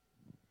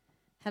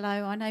Hello,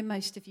 I know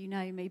most of you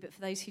know me, but for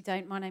those who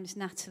don't, my name's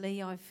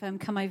Natalie. I've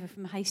come over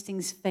from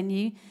Hastings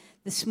venue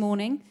this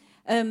morning.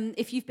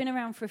 If you've been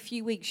around for a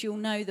few weeks, you'll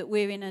know that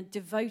we're in a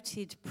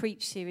devoted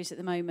preach series at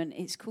the moment.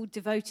 It's called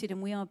Devoted,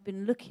 and we have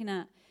been looking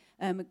at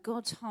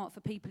God's heart for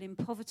people in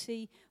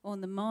poverty, or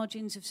on the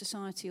margins of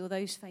society, or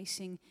those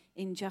facing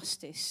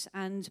injustice.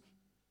 And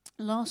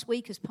last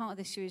week, as part of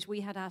this series,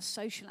 we had our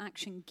Social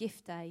Action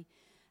Gift Day.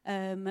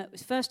 It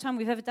was the first time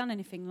we've ever done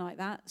anything like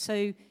that.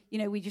 So,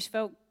 we just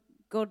felt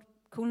God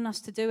calling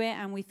us to do it,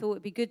 and we thought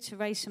it'd be good to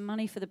raise some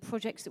money for the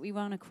projects that we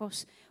run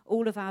across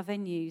all of our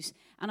venues.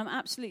 And I'm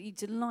absolutely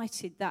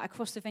delighted that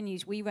across the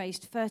venues we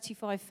raised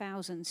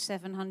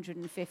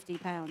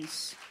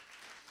 £35,750.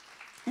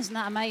 Isn't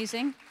that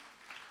amazing?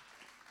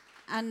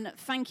 And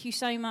thank you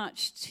so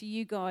much to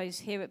you guys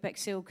here at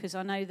Bexhill, because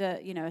I know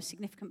that, a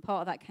significant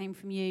part of that came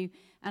from you,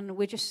 and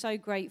we're just so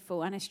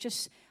grateful. And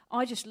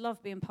I just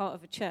love being part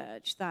of a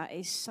church that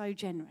is so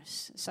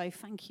generous. So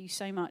thank you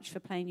so much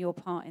for playing your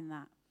part in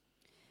that.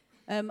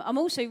 I'm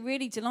also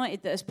really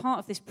delighted that as part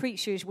of this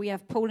preach series, we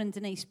have Paul and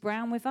Denise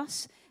Brown with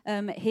us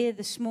here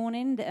this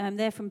morning.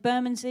 They're from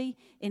Bermondsey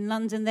in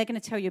London. They're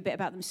going to tell you a bit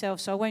about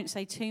themselves, so I won't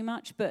say too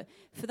much. But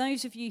for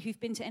those of you who've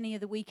been to any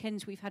of the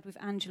weekends we've had with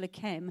Angela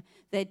Kem,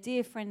 they're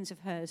dear friends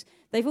of hers.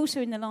 They've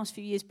also, in the last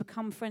few years,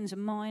 become friends of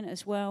mine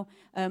as well.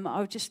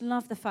 I just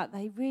love the fact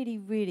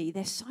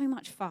they're so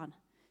much fun.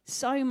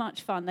 So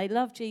much fun. They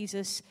love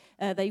Jesus.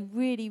 They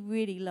really,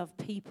 really love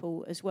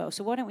people as well.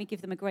 So why don't we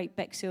give them a great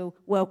Bexhill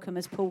welcome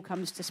as Paul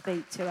comes to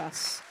speak to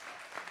us.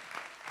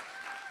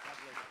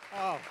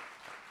 Oh.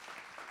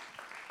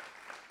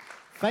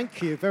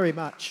 Thank you very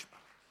much.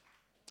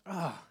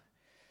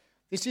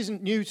 This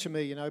isn't new to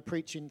me,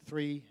 preaching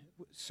 3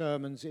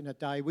 sermons in a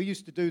day. We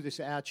used to do this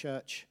at our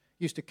church.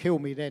 Used to kill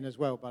me then as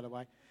well, by the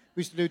way.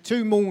 We used to do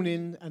 2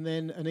 morning and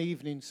then an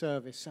evening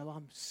service. So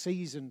I'm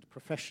seasoned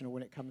professional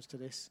when it comes to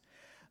this.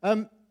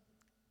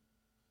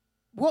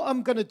 What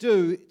I'm going to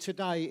do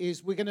today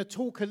is we're going to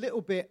talk a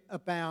little bit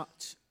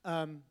about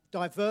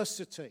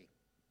diversity.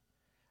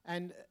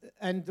 And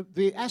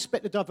the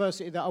aspect of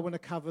diversity that I want to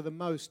cover the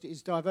most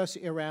is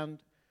diversity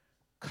around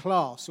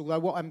class, although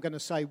what I'm going to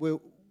say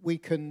we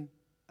can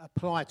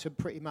apply to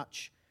pretty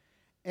much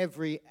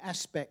every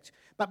aspect.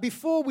 But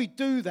before we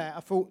do that, I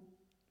thought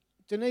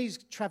Denise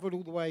travelled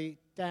all the way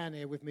down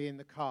here with me in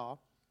the car,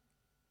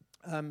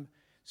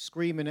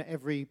 screaming at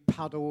every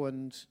puddle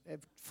and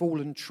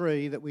fallen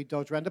tree that we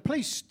dodge around. The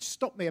police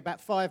stopped me about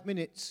 5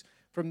 minutes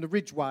from the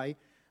Ridgeway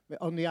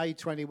on the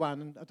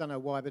A21, and I don't know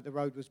why, but the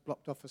road was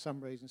blocked off for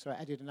some reason, so it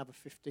added another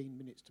 15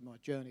 minutes to my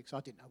journey because I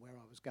didn't know where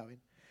I was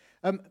going.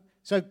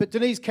 But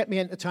Denise kept me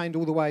entertained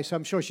all the way, so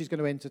I'm sure she's going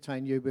to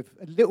entertain you with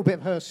a little bit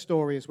of her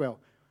story as well.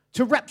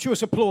 To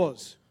rapturous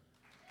applause.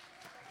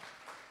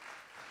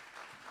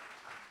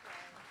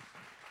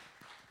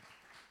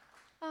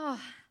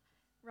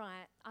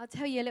 Right, I'll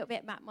tell you a little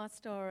bit about my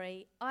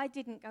story. I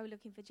didn't go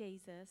looking for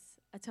Jesus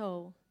at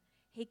all.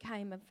 He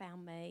came and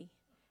found me.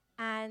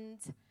 And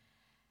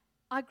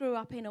I grew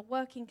up in a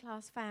working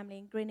class family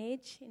in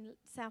Greenwich, in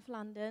South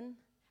London,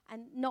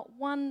 and not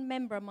one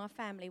member of my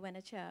family went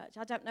to church.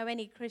 I don't know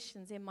any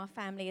Christians in my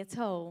family at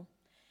all.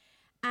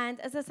 And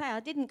as I say, I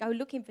didn't go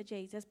looking for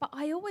Jesus, but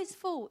I always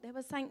thought there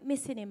was something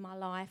missing in my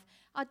life.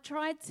 I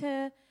tried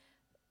to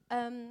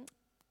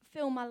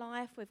fill my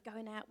life with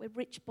going out with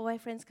rich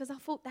boyfriends because I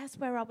thought that's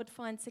where I would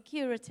find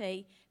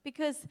security,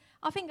 because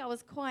I think I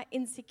was quite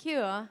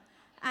insecure,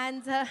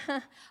 and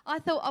I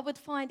thought I would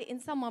find it in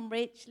someone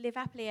rich, live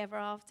happily ever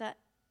after,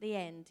 the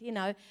end,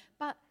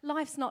 But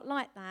life's not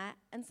like that,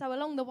 and so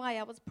along the way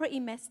I was pretty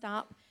messed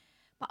up,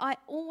 but I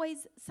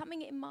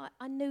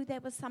knew there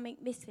was something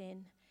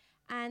missing.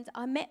 And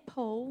I met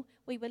Paul,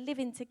 we were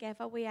living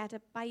together, we had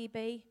a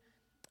baby.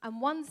 And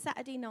one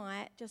Saturday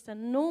night, just a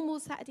normal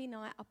Saturday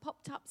night, I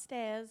popped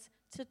upstairs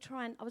I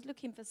was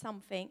looking for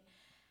something.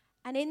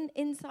 And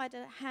inside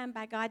a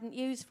handbag I hadn't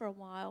used for a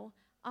while,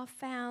 I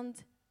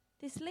found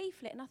this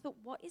leaflet. And I thought,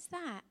 what is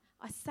that?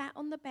 I sat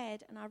on the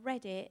bed and I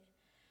read it.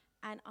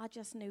 And I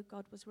just knew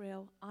God was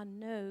real. I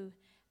knew.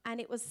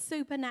 And it was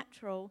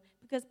supernatural,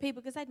 because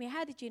people could say to me,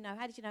 how did you know?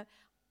 How did you know?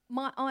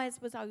 My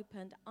eyes was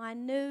opened. I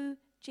knew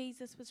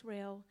Jesus was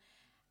real.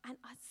 And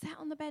I sat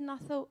on the bed and I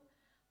thought,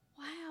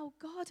 wow,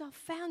 God, I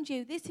found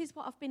you. This is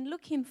what I've been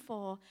looking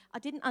for. I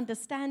didn't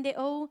understand it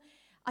all.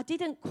 I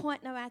didn't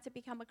quite know how to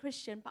become a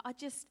Christian, but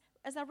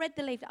as I read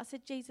the leaflet, I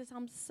said, Jesus,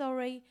 I'm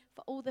sorry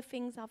for all the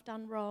things I've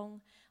done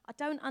wrong. I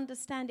don't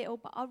understand it all,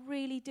 but I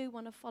really do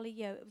want to follow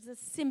you. It was as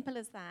simple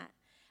as that.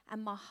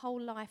 And my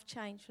whole life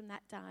changed from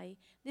that day.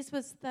 This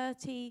was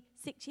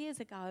 36 years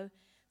ago.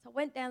 So I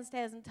went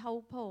downstairs and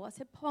told Paul. I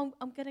said, Paul,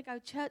 I'm going to go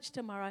to church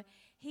tomorrow.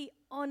 He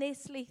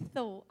honestly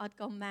thought I'd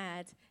gone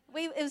mad.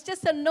 It was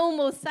just a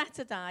normal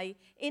Saturday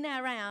in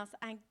our house,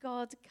 and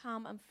God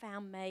come and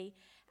found me.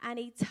 And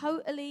he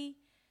totally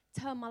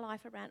turned my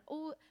life around.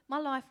 My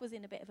life was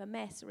in a bit of a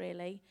mess,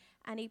 really.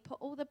 And he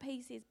put all the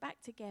pieces back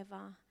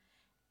together.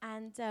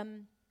 And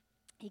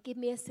he gave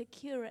me a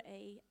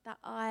security that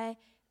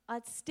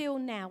I'd still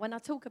now, when I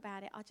talk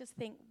about it, I just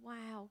think,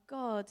 wow,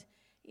 God,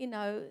 you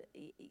know,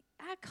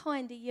 how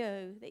kind are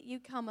you that you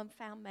come and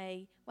found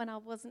me when I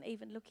wasn't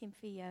even looking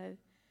for you?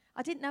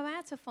 I didn't know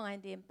how to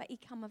find him, but he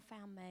come and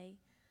found me.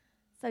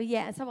 So,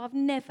 yeah, so I've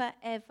never,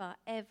 ever,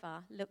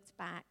 ever looked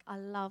back. I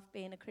love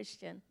being a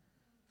Christian.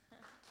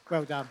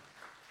 Well done.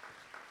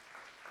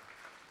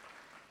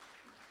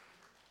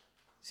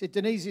 So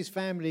Denise's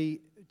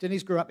family,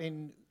 Denise grew up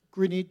in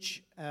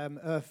Greenwich.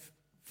 Her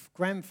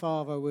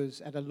grandfather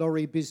was at a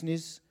lorry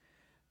business,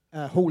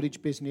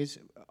 haulage business.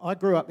 I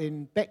grew up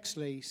in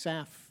Bexley,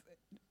 sort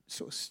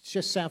of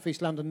just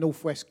southeast London,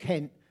 northwest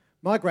Kent.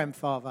 My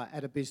grandfather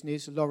had a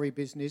business, a lorry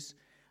business.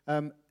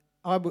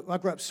 I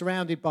grew up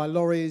surrounded by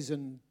lorries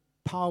and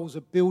piles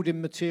of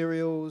building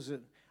materials.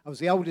 I was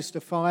the oldest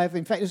of 5.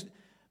 In fact,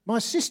 my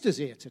sister's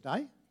here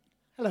today.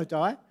 Hello,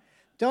 Di.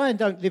 Diane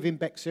don't live in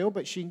Bexhill,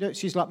 but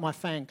she's like my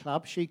fan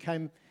club. She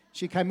came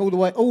all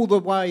the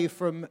way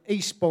from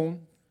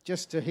Eastbourne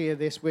just to hear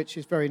this, which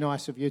is very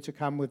nice of you to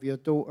come with your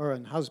daughter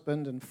and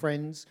husband and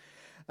friends.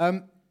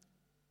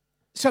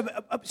 So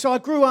I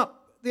grew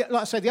up, like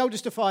I say, the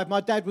oldest of 5.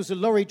 My dad was a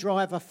lorry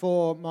driver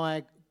for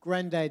my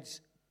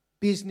granddad's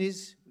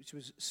business, which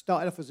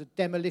started off as a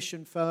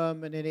demolition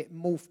firm, and then it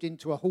morphed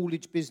into a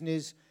haulage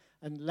business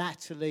and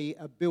latterly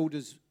a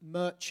builder's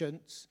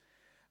merchants.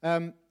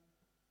 And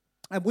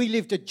we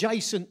lived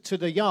adjacent to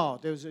the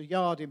yard. There was a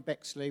yard in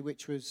Bexley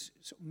which was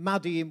sort of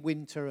muddy in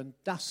winter and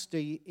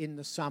dusty in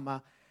the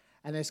summer.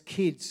 And as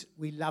kids,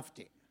 we loved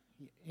it.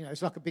 You know,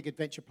 it's like a big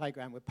adventure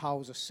playground with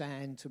piles of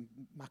sand to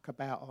muck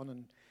about on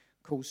and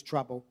cause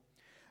trouble.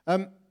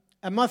 And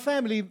my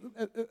family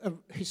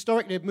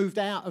historically had moved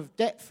out of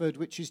Deptford,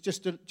 which is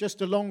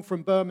just along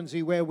from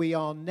Bermondsey, where we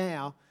are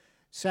now,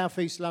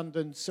 southeast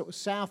London, sort of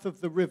south of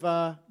the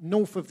river,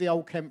 north of the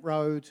Old Kent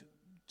Road.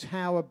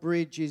 Tower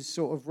Bridge is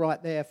sort of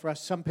right there for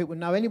us. Some people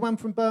know. Anyone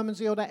from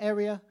Bermondsey or that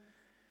area?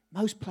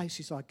 Most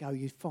places I go,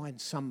 you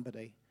find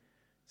somebody.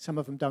 Some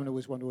of them don't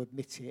always want to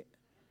admit it.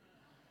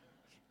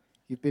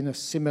 You've been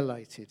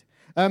assimilated.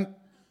 I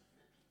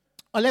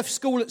left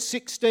school at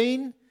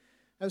 16.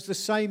 That was the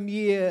same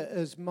year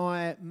as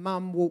my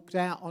mum walked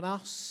out on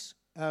us,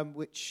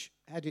 which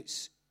had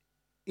its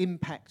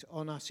impact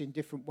on us in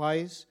different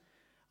ways.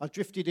 I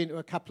drifted into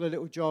a couple of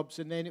little jobs,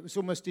 and then it was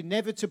almost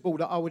inevitable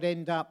that I would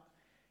end up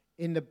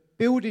in the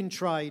building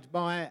trade.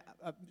 A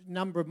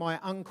number of my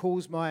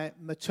uncles, my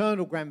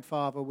maternal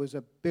grandfather was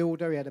a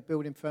builder. He had a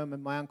building firm,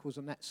 and my uncles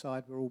on that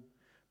side were all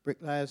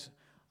bricklayers.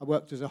 I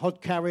worked as a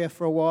hod carrier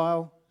for a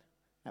while.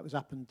 That was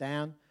up and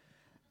down.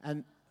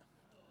 And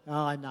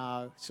I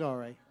know,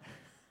 sorry.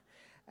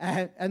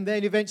 And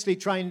then eventually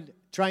trained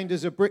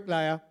as a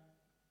bricklayer.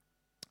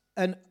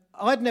 And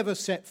I'd never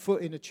set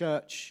foot in a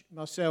church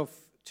myself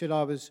till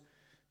I was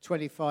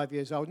 25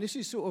 years old. And this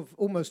is sort of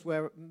almost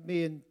where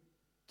me and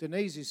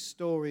Denise's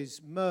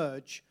stories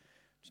merge.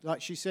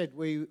 Like she said,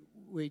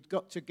 we'd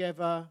got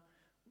together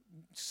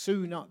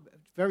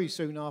very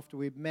soon after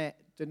we'd met.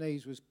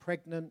 Denise was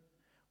pregnant.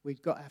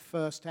 We'd got our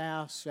first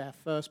house, our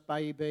first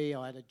baby.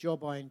 I had a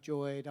job I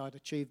enjoyed. I'd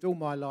achieved all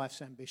my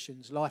life's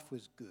ambitions. Life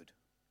was good.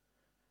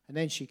 And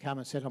then she came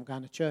and said, I'm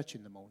going to church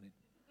in the morning.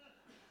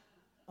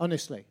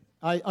 Honestly.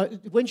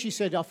 When she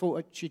said, I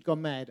thought she'd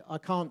gone mad. I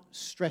can't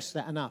stress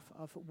that enough.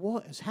 I thought,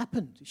 what has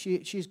happened?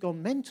 She's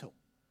gone mental.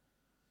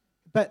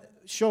 But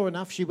sure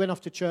enough, she went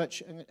off to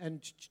church,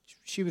 and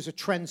she was a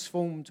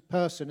transformed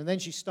person. And then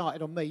she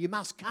started on me. You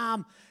must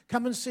come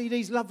and see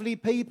these lovely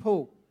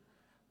people,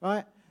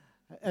 right?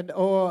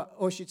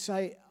 Or she'd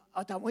say,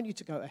 I don't want you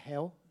to go to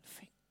hell.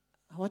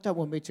 I don't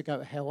want me to go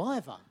to hell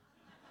either.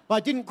 But I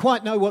didn't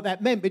quite know what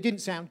that meant, but it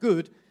didn't sound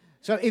good.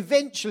 So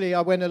eventually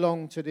I went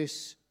along to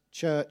this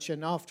church,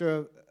 and after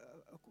a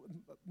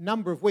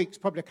number of weeks,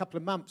 probably a couple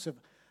of months of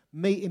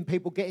meeting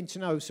people, getting to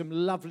know some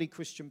lovely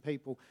Christian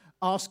people,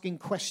 asking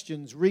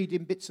questions,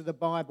 reading bits of the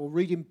Bible,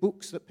 reading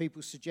books that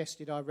people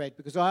suggested I read.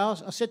 Because I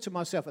said to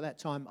myself at that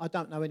time, I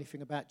don't know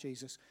anything about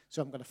Jesus,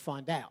 so I'm going to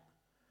find out.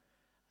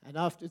 And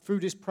through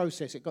this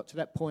process, it got to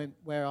that point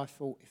where I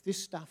thought, if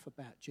this stuff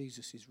about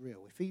Jesus is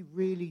real, if he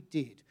really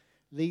did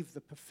leave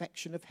the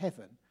perfection of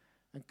heaven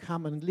and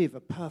come and live a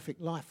perfect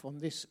life on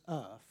this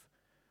earth,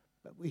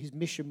 but his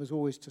mission was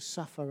always to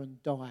suffer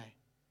and die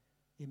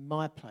in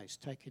my place,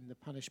 taking the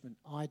punishment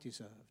I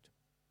deserved,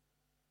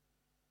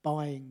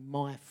 buying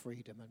my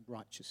freedom and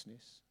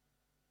righteousness,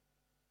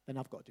 then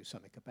I've got to do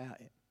something about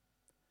it.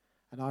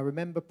 And I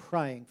remember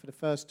praying for the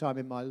first time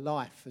in my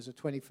life as a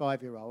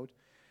 25-year-old,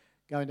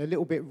 going a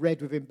little bit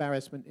red with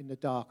embarrassment in the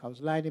dark. I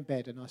was laying in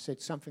bed and I said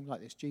something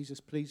like this, Jesus,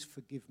 please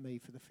forgive me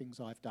for the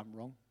things I've done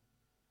wrong.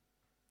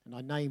 And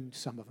I named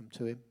some of them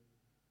to him.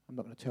 I'm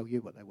not going to tell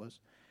you what they was.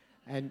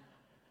 And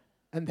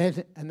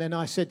then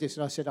I said this,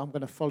 and I said, I'm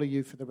going to follow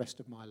you for the rest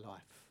of my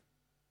life.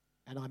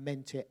 And I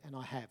meant it, and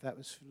I have. That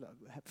was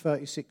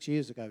 36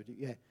 years ago.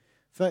 Yeah,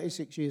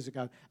 36 years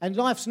ago. And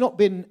life's not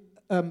been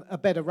a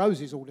bed of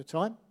roses all the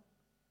time.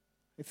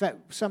 In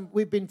fact,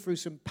 we've been through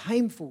some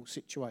painful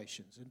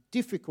situations and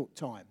difficult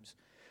times.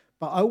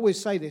 But I always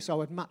say this, I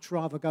would much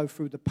rather go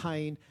through the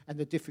pain and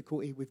the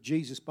difficulty with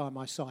Jesus by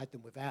my side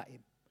than without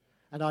him.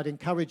 And I'd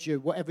encourage you,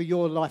 whatever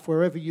your life,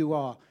 wherever you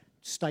are,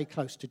 stay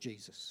close to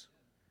Jesus,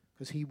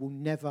 because he will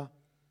never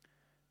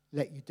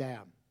let you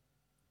down.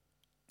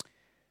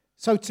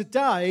 So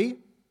today,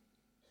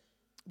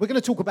 we're going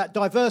to talk about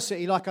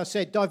diversity, like I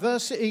said,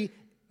 diversity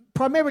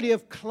primarily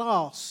of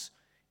class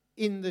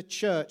in the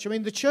church. I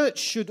mean, the church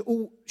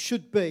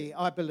should be,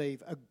 I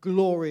believe, a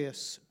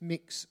glorious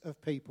mix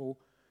of people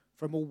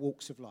from all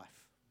walks of life.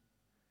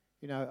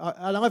 You know,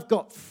 and I've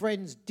got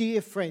friends,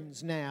 dear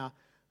friends now,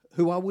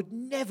 who I would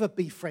never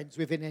be friends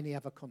with in any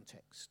other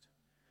context.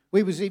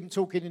 We was even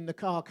talking in the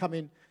car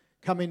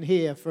coming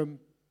here from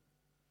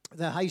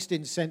the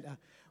Hastings Centre.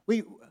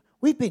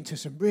 We've been to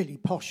some really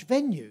posh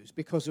venues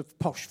because of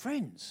posh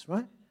friends,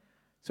 right?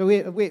 So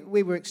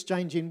we were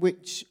exchanging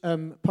which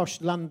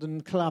posh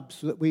London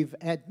clubs that we've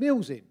had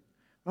meals in,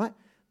 right?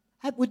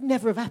 That would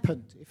never have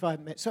happened if I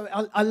had met. So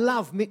I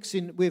love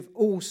mixing with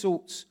all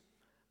sorts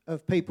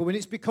of people, and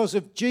it's because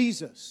of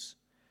Jesus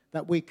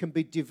that we can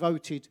be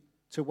devoted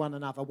to one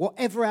another.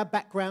 Whatever our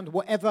background,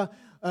 whatever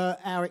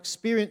our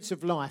experience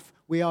of life,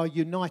 we are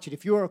united.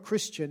 If you're a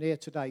Christian here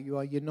today, you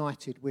are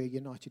united. We're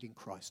united in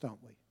Christ,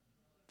 aren't we?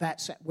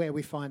 That's where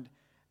we find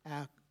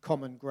our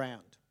common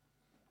ground.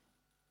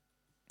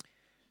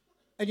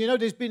 And you know,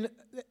 there's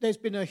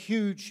been a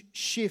huge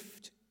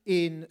shift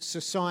in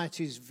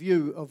society's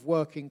view of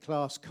working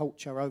class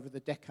culture over the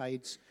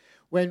decades,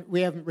 when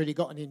we haven't really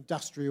got an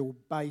industrial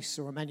base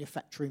or a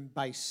manufacturing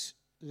base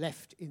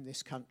left in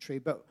this country.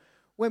 But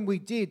when we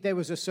did, there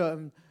was a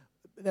certain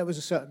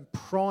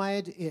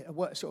pride,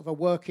 sort of a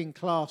working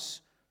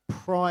class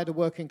pride, a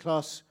working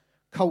class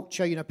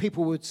culture. You know,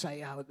 people would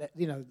say, "Oh,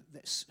 you know,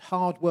 that's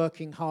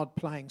hard-working,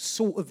 hard-playing,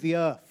 salt of the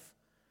earth."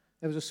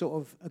 There was a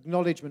sort of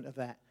acknowledgement of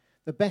that.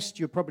 The best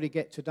you'll probably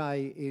get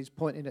today is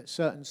pointing at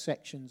certain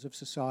sections of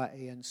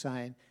society and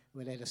saying,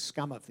 well, they're the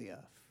scum of the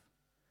earth.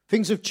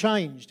 Things have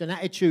changed and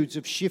attitudes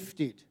have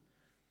shifted.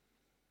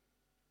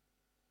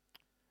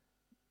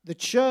 The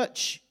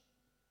church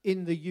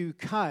in the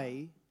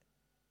UK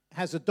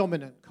has a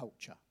dominant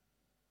culture.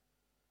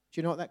 Do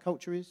you know what that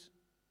culture is?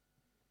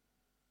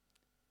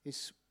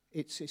 It's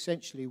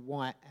essentially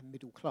white and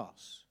middle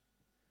class.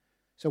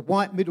 It's a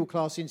white middle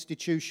class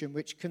institution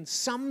which can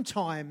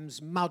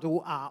sometimes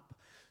muddle up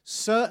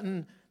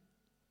certain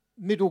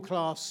middle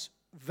class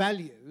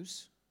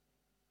values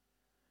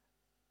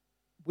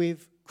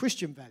with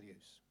Christian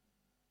values.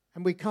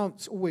 And we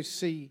can't always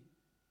see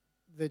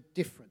the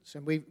difference.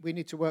 And we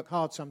need to work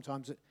hard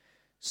sometimes at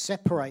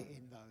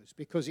separating those,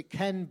 because it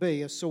can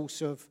be a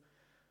source of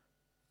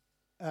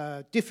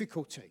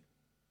difficulty.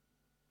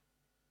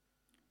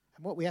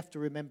 And what we have to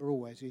remember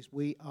always is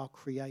we are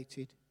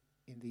created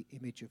in the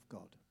image of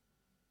God.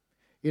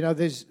 You know,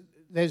 there's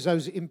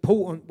those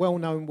important,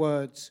 well-known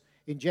words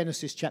in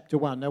Genesis chapter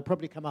 1. They'll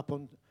probably come up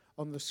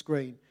on the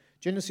screen.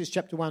 Genesis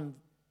chapter 1,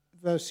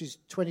 verses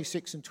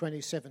 26 and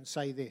 27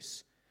 say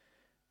this.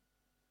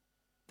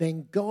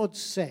 Then God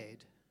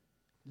said,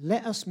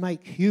 let us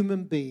make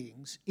human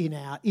beings in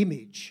our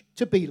image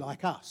to be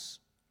like us.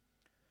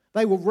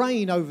 They will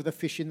reign over the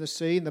fish in the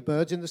sea and the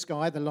birds in the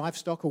sky, the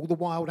livestock, all the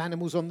wild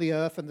animals on the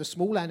earth, and the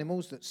small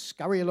animals that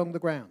scurry along the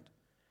ground.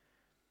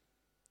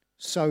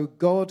 So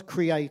God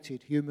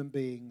created human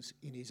beings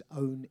in his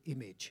own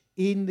image.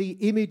 In the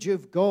image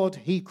of God,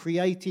 he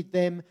created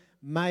them,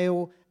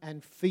 male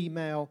and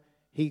female,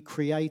 he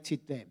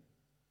created them.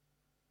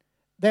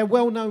 They're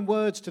well-known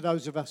words to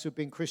those of us who've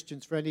been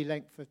Christians for any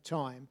length of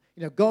time.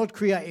 You know, God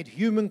created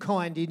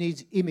humankind in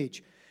his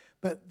image.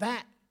 But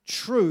that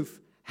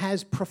truth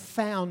has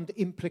profound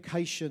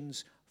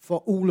implications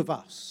for all of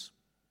us.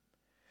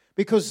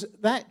 Because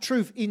that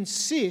truth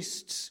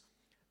insists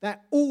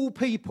that all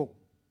people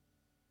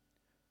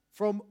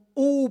from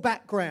all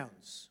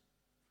backgrounds,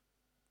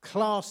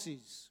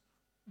 classes,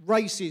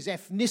 races,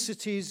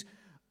 ethnicities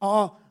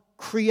are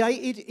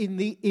created in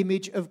the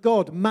image of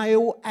God,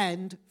 male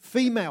and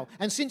female.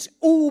 And since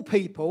all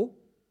people,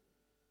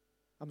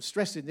 I'm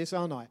stressing this,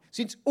 aren't I?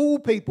 Since all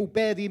people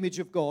bear the image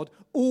of God,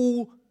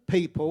 all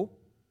people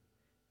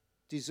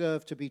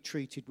deserve to be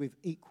treated with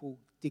equal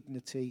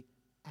dignity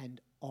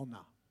and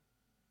honour.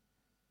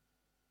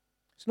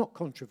 It's not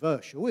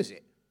controversial, is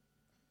it,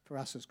 for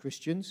us as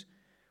Christians?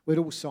 We'd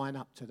all sign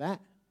up to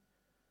that.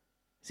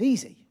 It's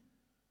easy.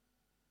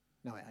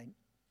 No, it ain't.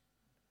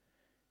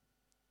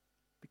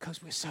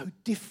 Because we're so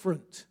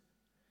different.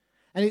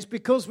 And it's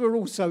because we're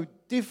all so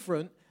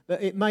different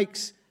that it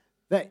makes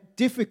that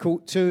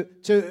difficult to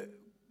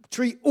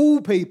treat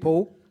all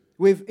people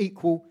with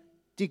equal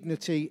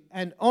dignity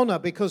and honour,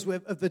 because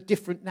of the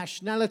different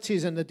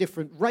nationalities and the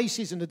different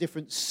races and the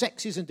different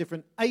sexes and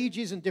different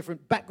ages and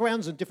different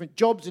backgrounds and different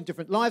jobs and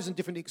different lives and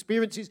different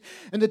experiences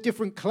and the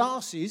different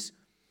classes.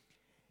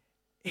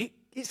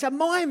 It's a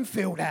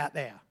minefield out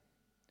there.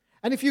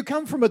 And if you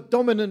come from a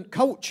dominant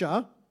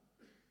culture,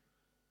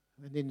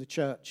 and in the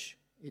church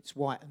it's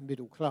white and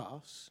middle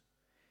class,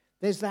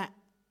 there's that,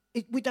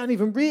 we don't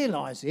even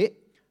realise it,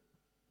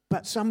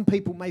 but some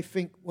people may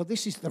think, well,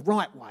 this is the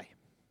right way,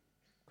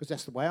 because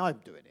that's the way I'm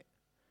doing it.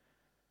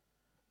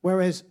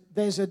 Whereas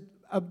there's a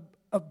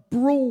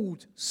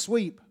broad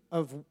sweep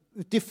of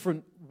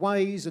different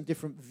ways and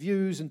different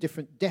views and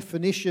different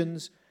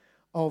definitions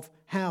of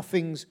how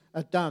things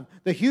are done.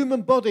 The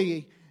human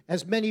body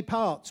has many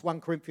parts,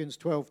 1 Corinthians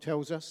 12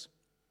 tells us,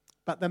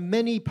 but the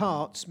many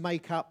parts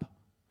make up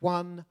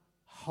one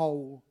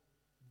whole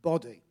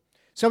body.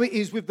 So it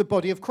is with the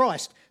body of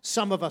Christ.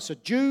 Some of us are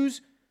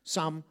Jews,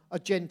 some are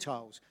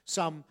Gentiles,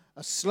 some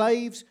are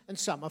slaves, and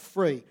some are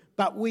free.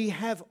 But we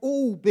have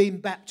all been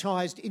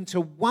baptized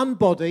into one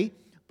body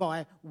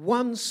by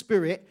one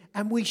Spirit,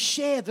 and we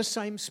share the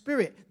same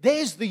Spirit.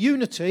 There's the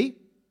unity.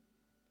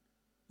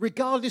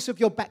 Regardless of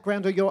your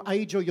background or your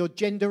age or your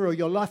gender or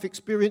your life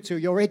experience or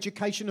your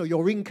education or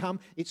your income,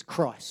 it's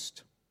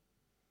Christ.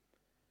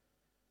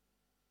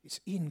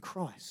 It's in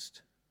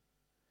Christ.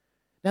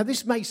 Now,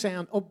 this may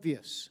sound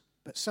obvious,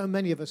 but so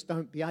many of us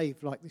don't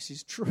behave like this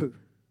is true.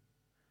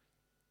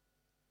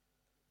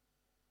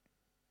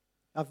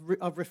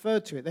 I've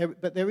referred to it,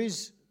 but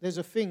there's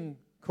a thing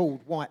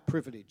called white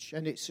privilege,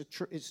 and it's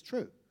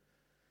true.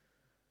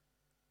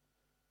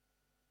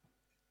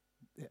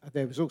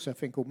 There was also a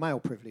thing called male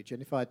privilege, and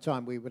if I had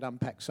time, we would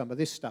unpack some of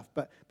this stuff.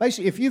 But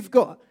basically, if you've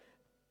got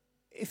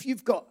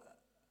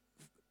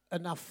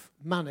enough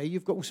money,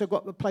 you've also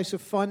got a place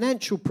of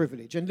financial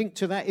privilege, and linked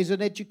to that is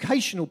an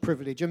educational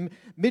privilege. And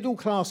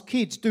middle-class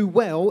kids do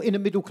well in a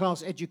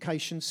middle-class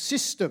education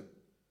system.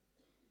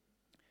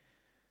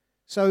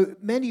 So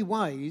many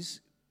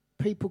ways,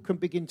 people can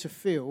begin to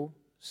feel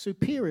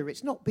superior.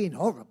 It's not being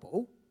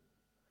horrible,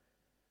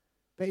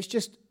 but it's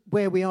just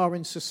where we are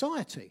in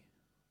society.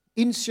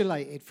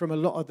 Insulated from a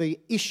lot of the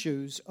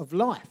issues of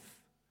life,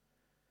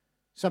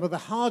 some of the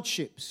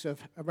hardships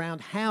around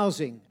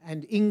housing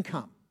and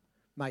income,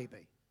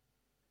 maybe.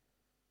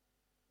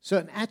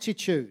 Certain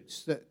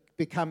attitudes that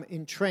become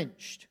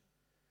entrenched.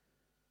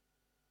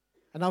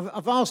 And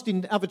I've asked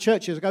in other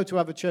churches, I go to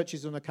other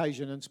churches on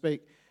occasion and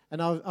speak,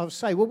 and I'll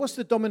say, well, what's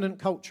the dominant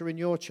culture in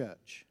your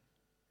church?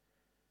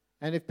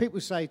 And if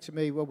people say to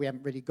me, well, we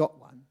haven't really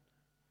got one,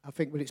 I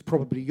think, well, it's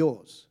probably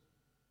yours.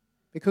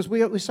 Because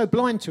we're so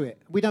blind to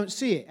it. We don't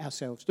see it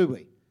ourselves, do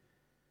we?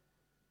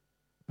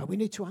 But we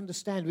need to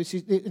understand.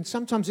 And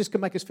sometimes this can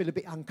make us feel a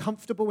bit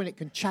uncomfortable, and it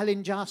can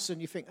challenge us. And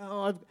you think,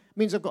 oh, it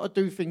means I've got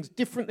to do things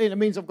differently. And it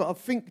means I've got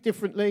to think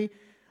differently.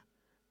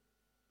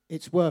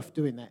 It's worth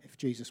doing that if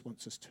Jesus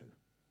wants us to.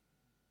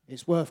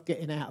 It's worth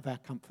getting out of our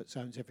comfort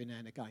zones every now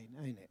and again,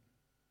 ain't it?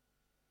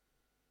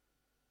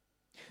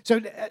 So,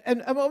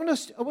 and I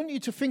want you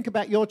to think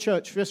about your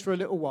church just for a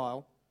little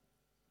while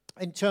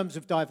in terms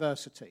of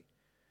diversity.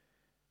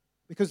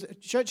 Because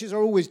churches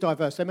are always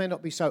diverse. They may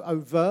not be so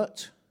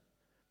overt,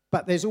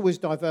 but there's always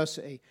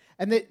diversity.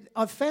 And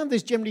I've found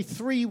there's generally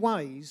three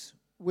ways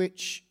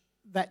which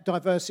that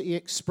diversity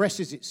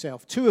expresses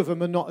itself. Two of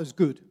them are not as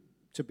good,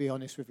 to be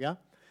honest with you.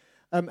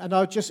 And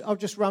I'll just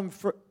run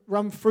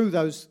through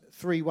those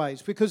three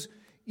ways. Because,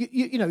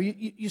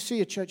 you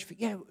see a church, you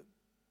think, yeah,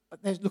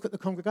 look at the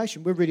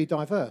congregation, we're really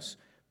diverse.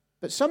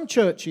 But some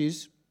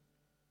churches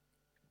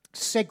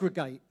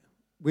segregate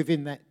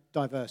within that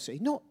diversity.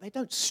 They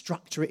don't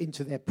structure it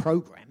into their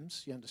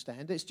programs, you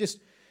understand? It's just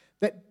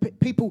that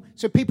people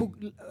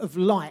of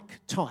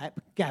like type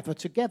gather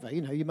together.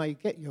 You may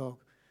get your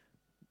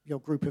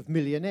group of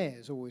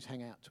millionaires always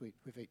hang out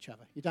with each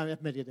other. You don't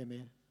have many of them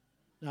here.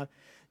 No.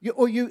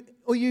 You'll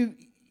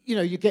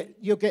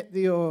get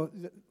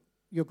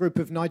your group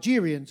of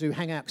Nigerians who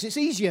hang out, because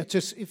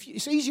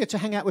it's easier to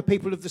hang out with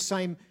people of the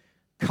same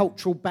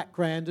cultural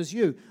background as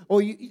you.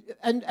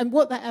 And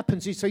what that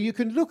happens is, so you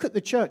can look at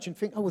the church and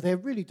think, oh, well, they're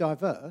really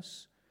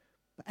diverse,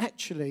 but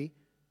actually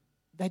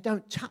they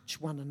don't touch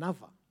one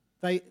another.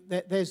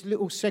 There's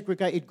little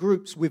segregated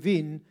groups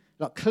within,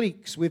 like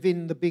cliques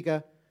within the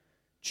bigger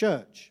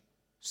church.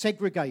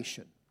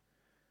 Segregation.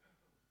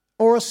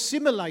 Or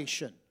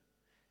assimilation.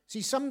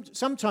 See,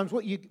 sometimes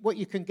what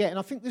you can get, and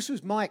I think this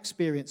was my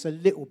experience a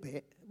little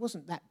bit. It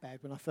wasn't that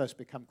bad when I first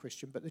became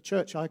Christian, but the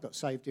church I got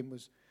saved in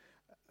was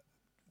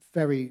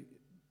very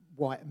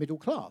white middle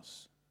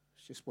class.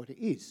 It's just what it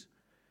is.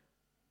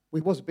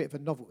 We was a bit of a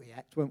novelty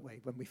act, weren't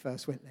we, when we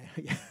first went there?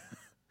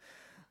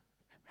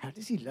 How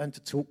does he learn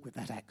to talk with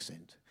that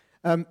accent?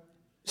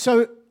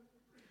 So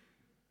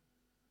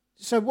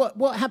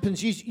what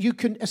happens is you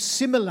can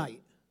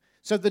assimilate.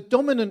 So the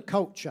dominant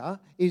culture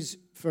is,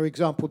 for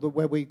example,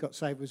 where we got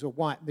saved was a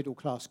white middle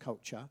class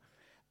culture.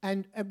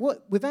 And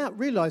without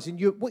realizing,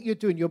 what you're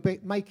doing, you're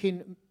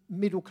making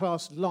middle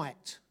class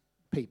light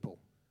people.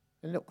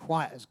 They're not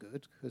quite as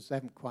good because they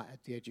haven't quite had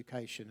the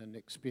education and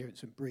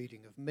experience and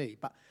breeding of me.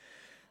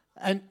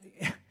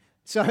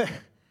 So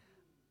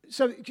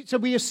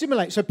we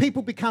assimilate. So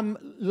people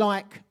become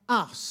like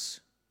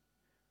us.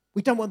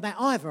 We don't want that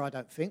either, I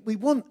don't think. We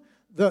want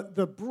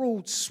the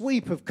broad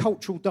sweep of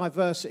cultural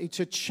diversity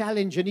to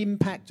challenge and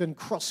impact and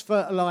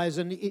cross-fertilise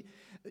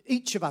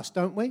each of us,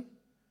 don't we?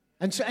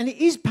 And it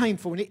is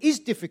painful and it is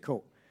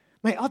difficult.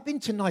 Mate, I've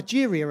been to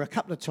Nigeria a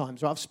couple of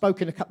times. I've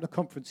spoken at a couple of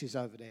conferences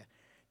over there.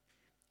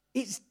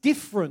 It's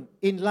different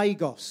in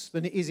Lagos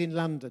than it is in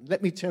London.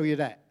 Let me tell you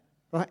that,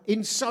 right?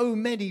 In so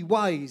many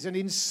ways, and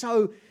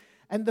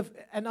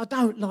I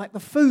don't like the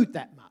food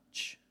that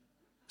much.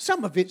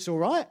 Some of it's all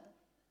right.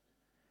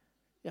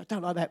 Yeah, I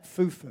don't like that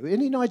fufu.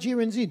 Any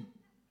Nigerians in?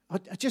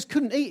 I just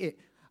couldn't eat it.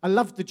 I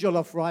loved the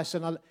jollof rice,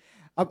 and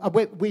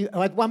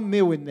I had one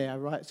meal in there,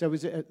 right? So it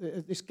was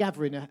this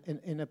gathering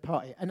in a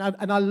party, and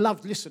I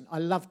loved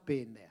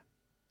being there.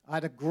 I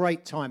had a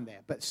great time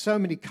there, but so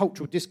many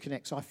cultural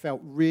disconnects. I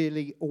felt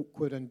really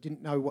awkward and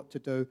didn't know what to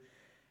do.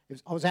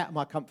 I was out of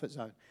my comfort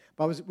zone.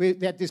 But we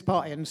had this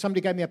party, and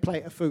somebody gave me a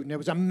plate of food, and there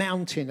was a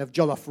mountain of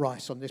jollof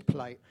rice on this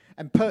plate,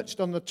 and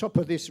perched on the top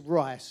of this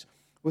rice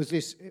was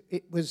this.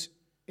 It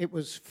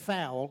was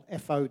fowl,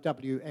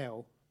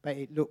 F-O-W-L, but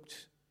it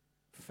looked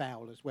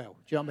foul as well.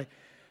 Do you know what I mean?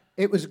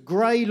 It was a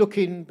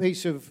grey-looking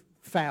piece of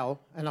fowl,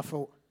 and I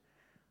thought,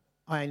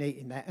 I ain't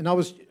eating that. And I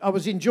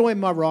was enjoying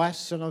my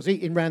rice, and I was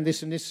eating around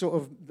this, and this sort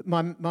of,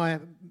 my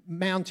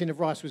mountain of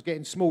rice was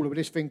getting smaller with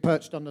this thing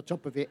perched on the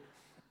top of it.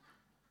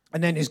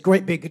 And then this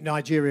great big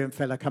Nigerian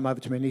fella come over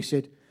to me, and he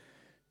said,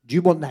 do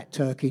you want that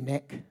turkey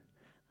neck?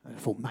 And I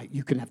thought, mate,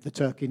 you can have the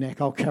turkey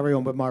neck. I'll carry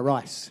on with my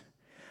rice.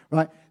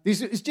 Right?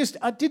 It's just,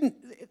 I didn't,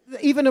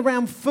 even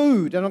around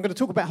food, and I'm going to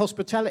talk about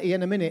hospitality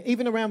in a minute,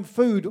 even around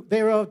food,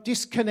 there are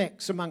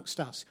disconnects amongst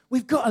us.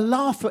 We've got to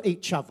laugh at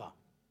each other.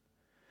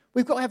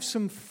 We've got to have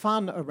some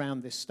fun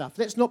around this stuff.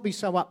 Let's not be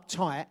so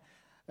uptight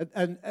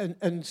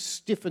and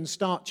stiff and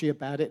starchy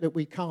about it that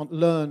we can't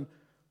learn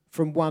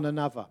from one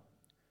another.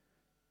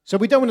 So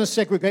we don't want to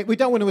segregate. We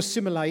don't want to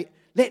assimilate.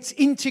 Let's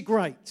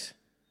integrate.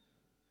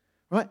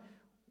 Right?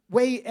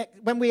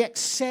 When we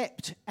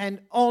accept and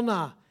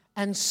honour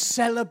and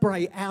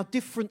celebrate our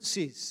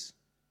differences.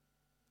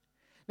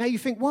 Now you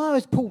think, why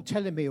is Paul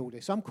telling me all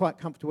this? I'm quite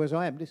comfortable as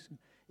I am. Listen,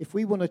 if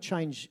we want to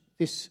change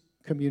this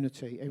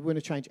community, if we want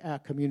to change our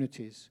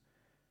communities,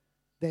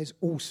 there's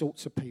all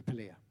sorts of people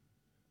here.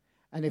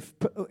 And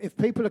if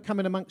people are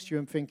coming amongst you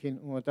and thinking,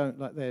 oh, I don't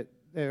like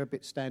they're a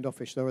bit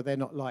standoffish, or they're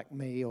not like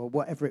me, or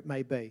whatever it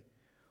may be,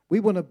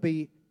 we want to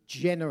be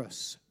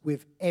generous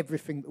with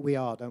everything that we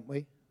are, don't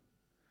we?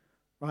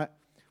 Right?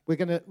 We're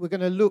going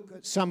to look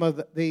at some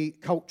of the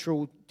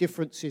cultural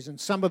differences and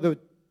some of the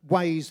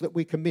ways that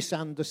we can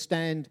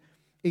misunderstand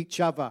each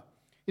other.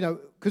 You know,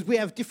 because we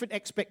have different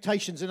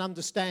expectations and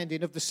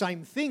understanding of the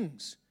same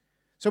things.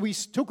 So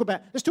let's talk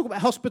about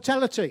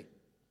hospitality.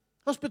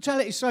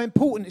 Hospitality is so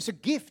important. It's a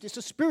gift. It's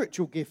a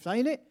spiritual gift,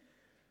 ain't it?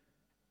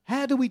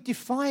 How do we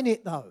define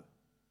it, though?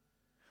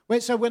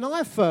 So when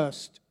I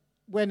first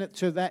went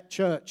to that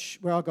church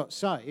where I got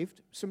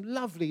saved, some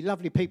lovely,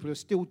 lovely people who are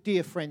still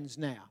dear friends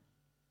now,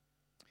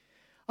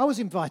 I was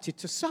invited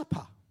to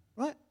supper,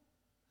 right?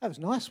 That was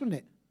nice, wasn't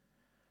it?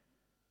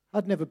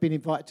 I'd never been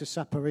invited to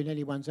supper in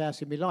anyone's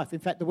house in my life. In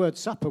fact, the word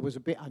supper was a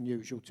bit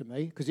unusual to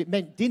me because it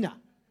meant dinner,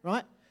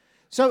 right?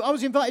 So I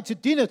was invited to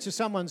dinner to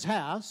someone's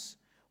house.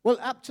 Well,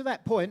 up to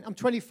that point, I'm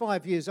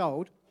 25 years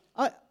old.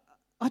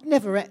 I'd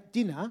never had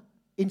dinner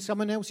in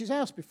someone else's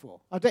house before.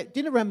 I'd had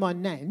dinner around my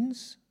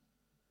nan's,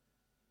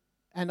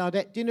 and I'd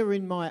had dinner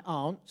in my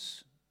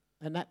aunt's,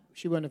 and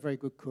she weren't a very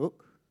good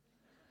cook.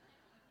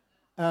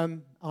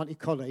 Auntie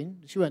Colleen,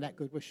 she weren't that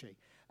good, was she?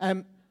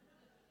 And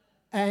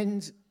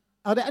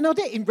I'd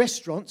eat in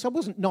restaurants. I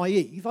wasn't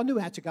naive. I knew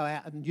how to go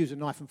out and use a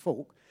knife and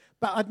fork.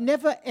 But I'd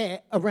never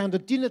ate around a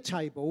dinner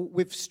table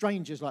with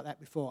strangers like that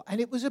before. And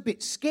it was a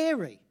bit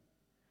scary.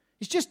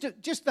 It's just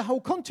the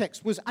whole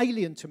context was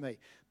alien to me.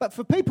 But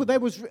for people, they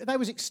was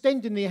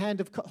extending the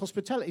hand of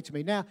hospitality to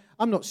me. Now,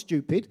 I'm not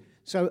stupid,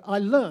 so I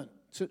learned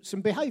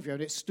some behaviour,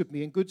 and it stood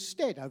me in good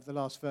stead over the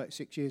last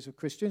 36 years of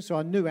Christian. So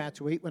I knew how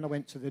to eat when I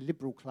went to the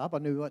Liberal Club. I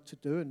knew what to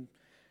do and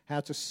how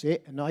to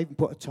sit, and I even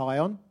put a tie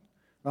on,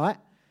 right?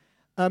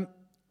 But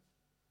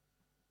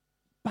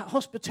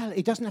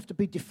hospitality doesn't have to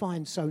be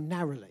defined so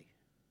narrowly.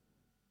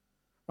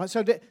 Right?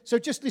 So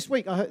just this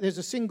week, I heard there's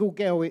a single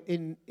girl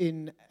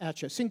in our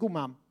church, single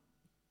mum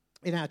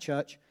in our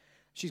church.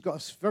 She's got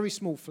a very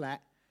small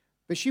flat,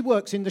 but she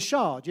works in the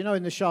Shard. You know,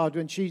 in the Shard,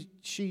 when she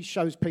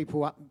shows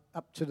people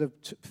up to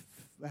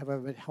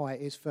however high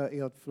it is,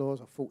 30-odd floors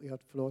or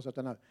 40-odd floors, I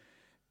don't know.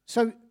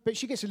 So, but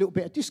she gets a little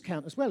bit of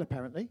discount as well,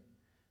 apparently.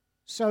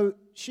 So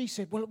she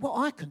said, well, what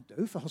I can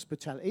do for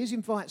hospitality is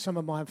invite some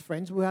of my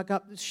friends. We'll go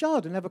up to the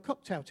Shard and have a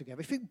cocktail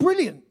together. I think,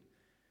 brilliant.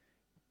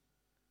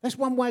 That's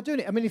one way of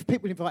doing it. I mean, if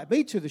people invited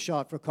me to the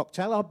Shard for a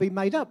cocktail, I'd be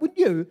made up, wouldn't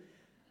you?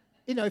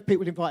 You know, if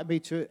people invited me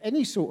to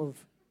any sort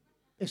of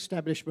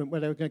establishment where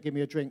they were going to give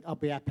me a drink,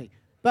 I'd be happy.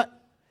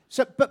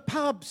 But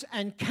pubs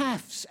and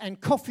cafes and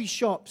coffee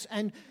shops,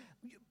 and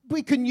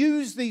we can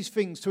use these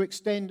things to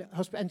extend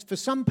hospitality. And for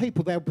some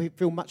people, they'll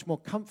feel much more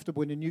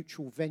comfortable in a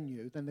neutral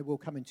venue than they will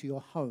come into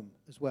your home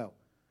as well.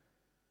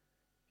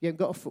 You haven't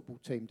got a football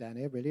team down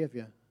here, really, have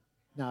you?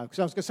 No, because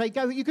I was going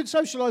to say, you can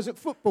socialise at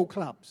football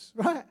clubs,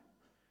 right?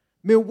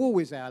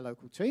 Millwall is our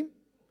local team.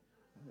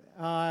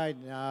 I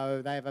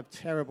know, they have a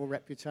terrible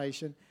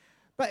reputation.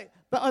 But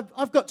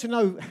I've got to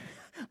know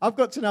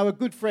a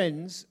good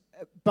friends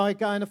by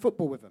going to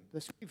football with them.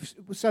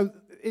 So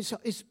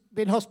it's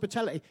been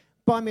hospitality.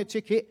 Buy me a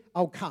ticket,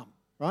 I'll come,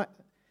 right?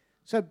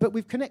 So, but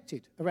we've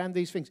connected around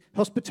these things.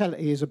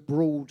 Hospitality is a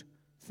broad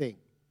thing.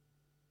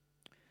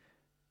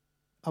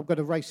 I've got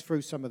to race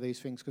through some of these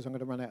things because I'm going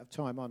to run out of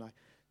time, aren't I?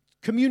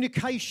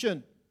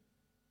 Communication.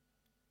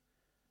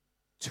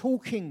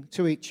 Talking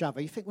to each other.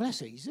 You think, well,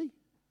 that's easy.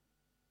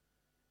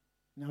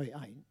 No, it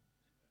ain't.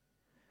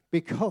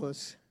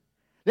 Because,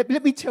 let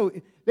me tell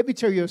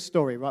you a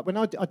story, right? When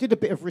I did a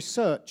bit of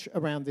research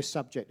around this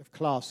subject of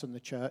class and the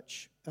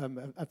church,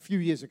 a few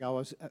years ago, I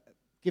was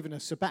given a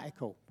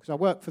sabbatical because I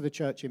worked for the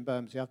church in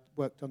Bermondsey. I've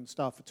worked on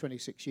staff for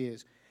 26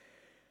 years.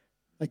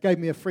 They gave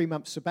me a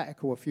 3-month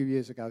sabbatical a few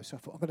years ago, so I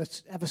thought I'm going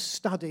to have a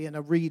study and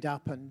a read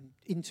up and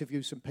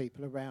interview some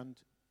people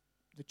around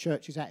the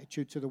church's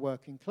attitude to the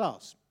working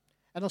class.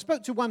 And I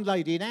spoke to one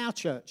lady in our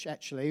church,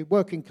 actually,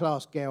 working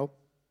class girl,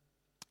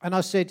 and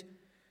I said,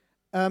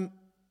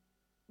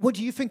 what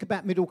do you think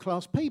about middle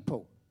class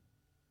people?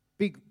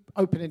 Big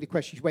open-ended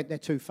question. She went, they're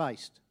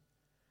two-faced.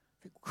 I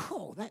think,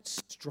 oh,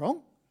 that's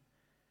strong.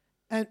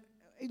 And,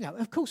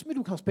 of course,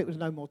 middle class people are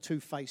no more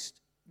two-faced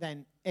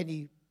than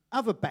any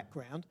other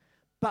background,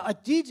 but I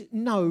did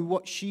know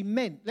what she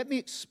meant. Let me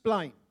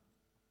explain.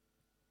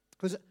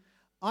 Because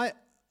I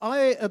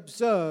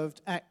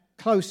observed at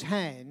close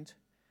hand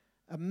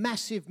a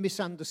massive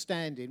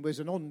misunderstanding, was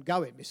an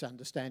ongoing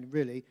misunderstanding,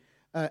 really,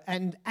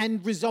 and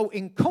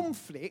resulting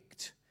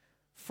conflict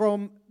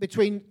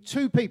between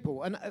two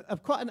people,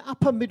 quite an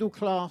upper middle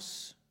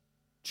class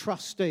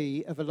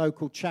trustee of a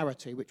local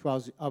charity, which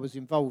I was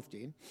involved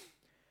in,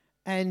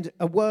 and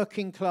a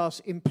working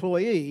class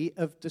employee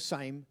of the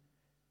same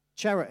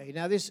charity.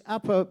 Now, this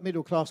upper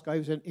middle class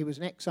guy, he was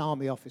an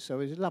ex-army officer.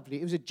 He was lovely.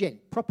 He was a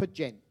gent, proper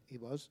gent. He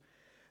was.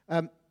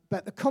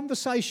 But the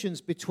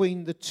conversations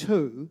between the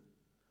two,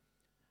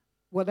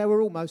 well, they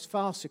were almost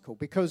farcical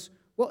because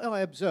what I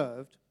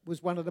observed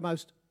was one of the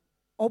most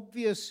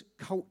obvious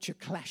culture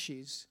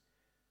clashes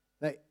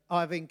that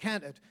I've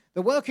encountered.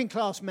 The working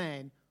class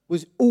man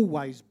was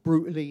always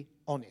brutally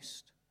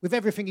honest with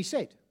everything he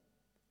said.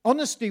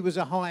 Honesty was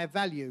a higher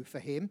value for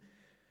him,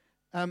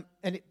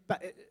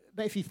 but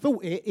if he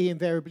thought it, he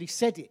invariably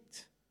said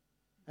it.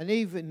 And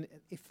even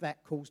if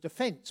that caused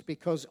offence,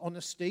 because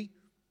honesty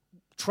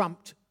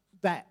trumped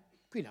that,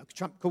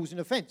 trumped causing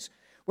offence.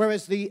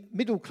 Whereas the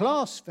middle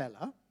class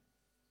fella,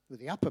 or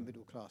the upper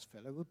middle class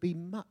fella, would be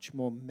much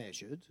more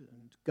measured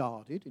and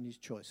guarded in his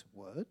choice of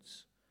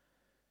words,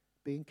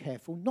 being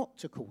careful not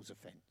to cause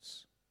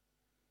offence.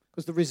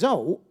 Because the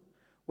result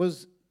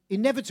was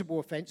inevitable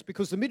offence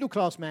because the middle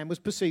class man was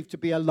perceived to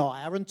be a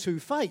liar and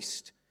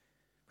two-faced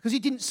because he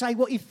didn't say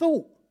what he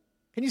thought.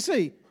 Can you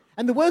see?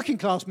 And the working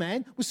class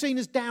man was seen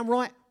as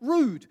downright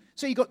rude.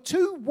 So you got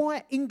two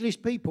white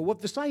English people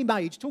of the same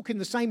age talking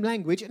the same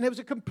language, and there was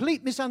a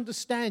complete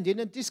misunderstanding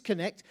and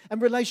disconnect,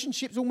 and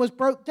relationships almost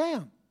broke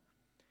down.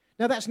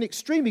 Now, that's an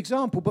extreme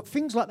example, but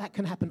things like that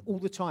can happen all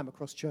the time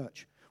across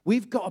church.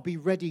 We've got to be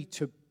ready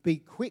to be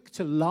quick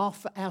to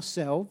laugh at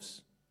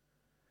ourselves,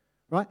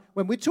 right?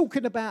 When we're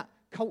talking about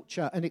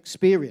culture and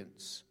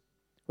experience,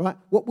 right?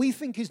 What we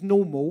think is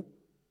normal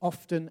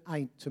often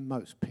ain't to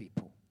most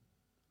people.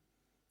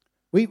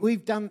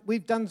 We've done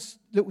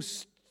little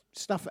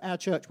stuff at our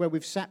church where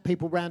we've sat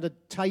people around a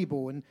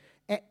table and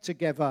ate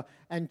together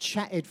and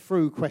chatted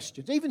through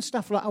questions. Even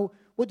stuff like, oh,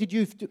 what did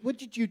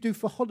you do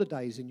for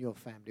holidays in your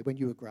family when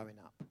you were growing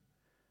up?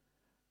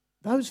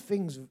 Those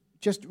things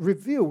just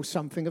reveal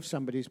something of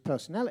somebody's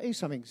personality,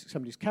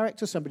 somebody's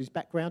character, somebody's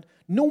background.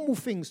 Normal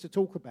things to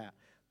talk about,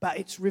 but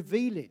it's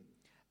revealing,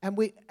 and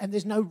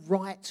there's no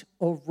right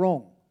or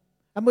wrong.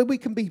 And we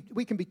can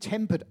be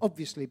tempered,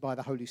 obviously, by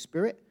the Holy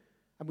Spirit.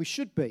 And we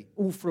should be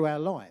all through our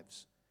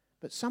lives.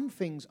 But some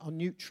things are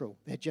neutral.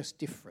 They're just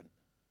different.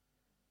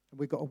 And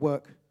we've got to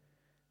work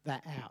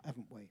that out,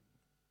 haven't we?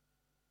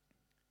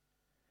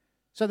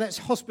 So that's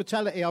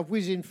hospitality. I've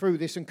whizzed through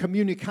this. And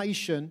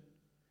communication.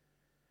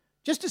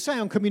 Just to say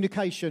on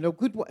communication,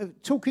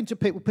 talking to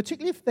people,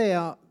 particularly if they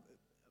are,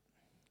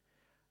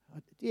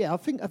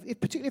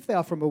 particularly if they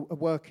are from a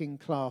working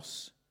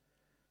class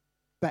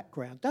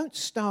background, don't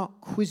start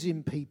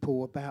quizzing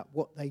people about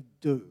what they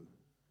do.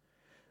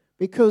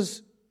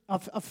 Because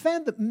I've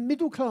found that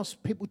middle-class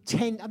people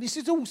this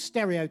is all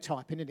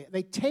stereotyping, isn't it?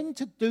 They tend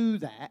to do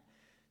that.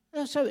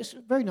 So it's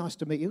very nice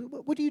to meet you.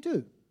 What do you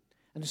do?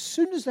 And as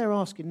soon as they're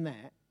asking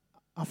that,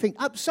 I think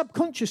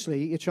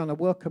subconsciously you're trying to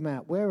work them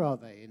out. Where are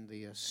they in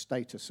the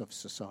status of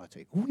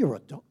society? Oh, you're a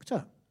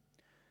doctor.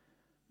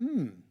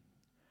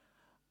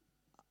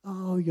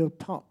 Oh, you're a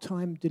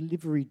part-time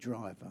delivery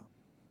driver.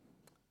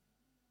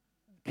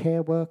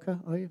 Care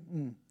worker, are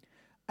you?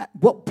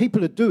 What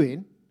people are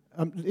doing...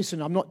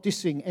 listen, I'm not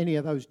dissing any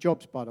of those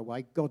jobs, by the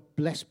way. God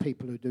bless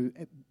people who do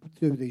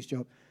these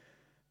jobs.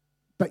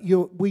 But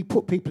we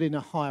put people in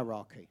a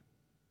hierarchy.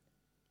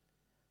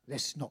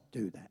 Let's not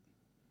do that.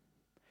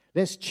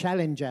 Let's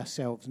challenge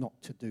ourselves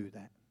not to do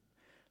that.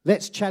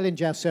 Let's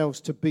challenge ourselves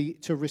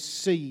to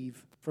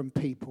receive from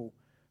people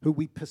who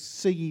we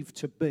perceive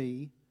to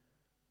be,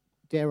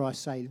 dare I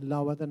say,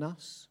 lower than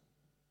us.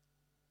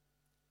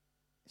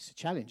 It's a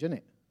challenge, isn't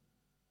it?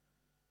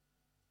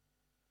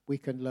 We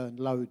can learn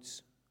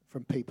loads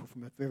from people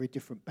from a very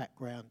different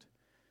background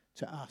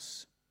to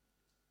us.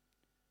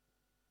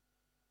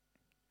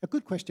 A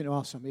good question to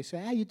ask somebody. Say,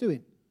 how you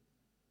doing?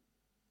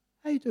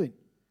 How you doing?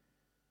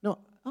 Not,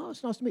 oh,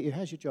 it's nice to meet you.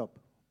 How's your job?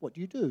 What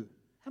do you do?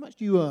 How much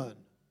do you earn?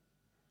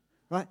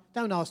 Right?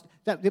 Don't ask.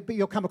 But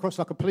you'll come across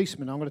like a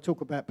policeman. I'm going to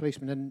talk about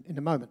policemen in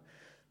a moment.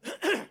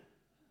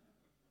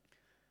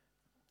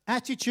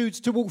 Attitudes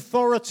to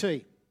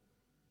authority.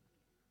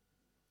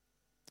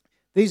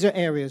 These are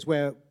areas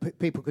where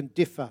people can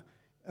differ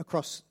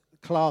across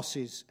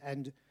classes.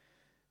 And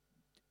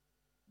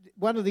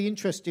one of the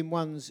interesting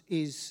ones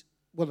is,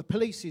 well, the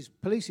police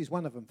is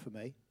one of them for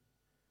me.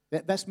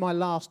 That's my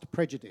last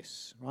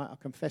prejudice, right? I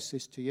confess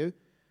this to you.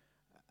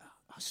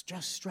 I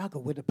just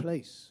struggle with the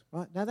police,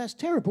 right? Now, that's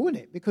terrible, isn't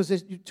it? Because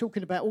you're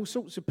talking about all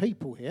sorts of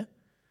people here,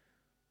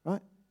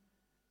 right?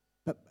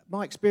 But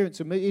my experience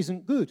of me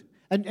isn't good.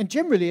 And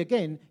generally,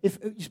 again, if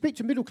you speak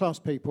to middle-class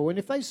people, and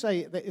if they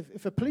say that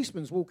if a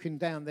policeman's walking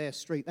down their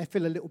street, they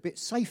feel a little bit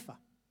safer.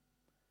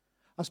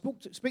 I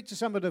speak to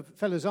some of the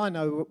fellas I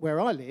know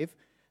where I live,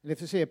 and if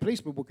they see a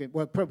policeman walking,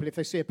 well, probably if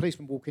they see a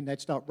policeman walking,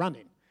 they'd start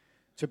running,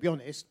 to be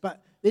honest.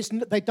 But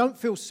they don't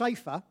feel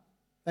safer,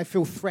 they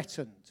feel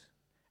threatened.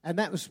 And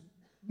that was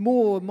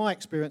more my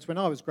experience when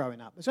I was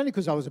growing up. It's only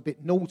because I was a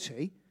bit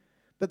naughty,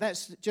 but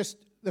that's just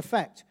the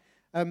fact.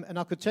 And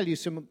I could tell you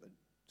some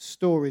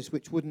stories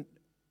which wouldn't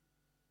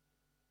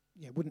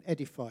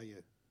edify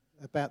you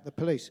about the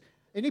police.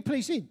 Any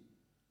police in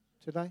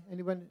today?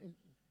 Anyone?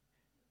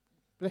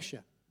 Bless you.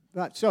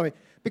 Right, sorry.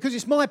 Because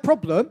it's my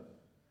problem.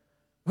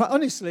 Right,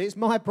 honestly, it's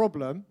my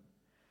problem.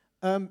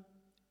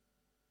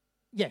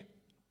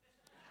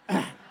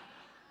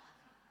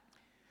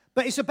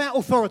 But it's about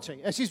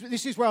authority.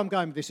 This is where I'm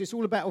going with this. It's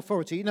all about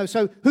authority. You know,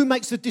 so who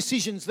makes the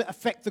decisions that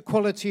affect the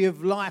quality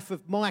of life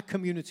of my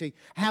community?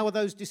 How are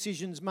those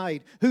decisions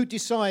made? Who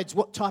decides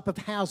what type of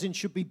housing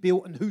should be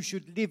built and who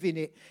should live in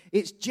it?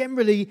 It's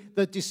generally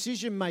the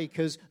decision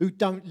makers who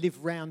don't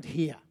live round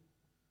here.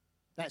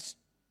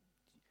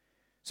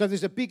 So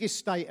there's a big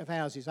estate of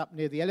houses up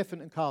near the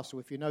Elephant and Castle,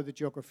 if you know the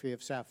geography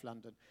of South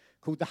London,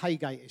 called the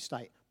Haygate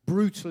Estate.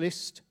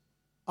 Brutalist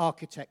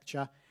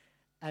architecture,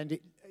 and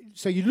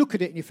so you look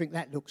at it and you think,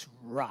 that looks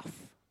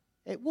rough.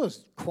 It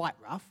was quite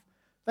rough.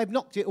 They've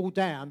knocked it all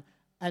down,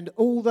 and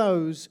all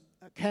those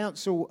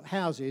council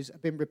houses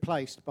have been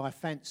replaced by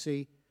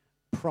fancy,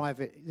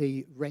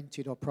 privately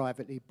rented or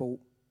privately bought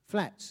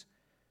flats.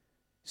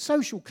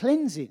 Social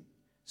cleansing.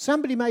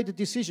 Somebody made a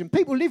decision.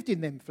 People lived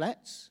in them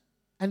flats,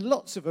 and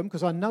lots of them,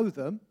 because I know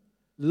them,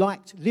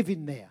 liked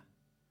living there.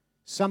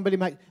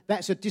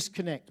 That's a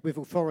disconnect with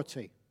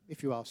authority,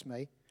 if you ask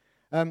me.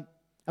 And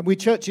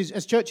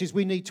as churches,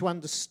 we need to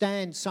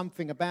understand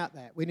something about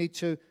that. We need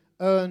to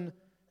earn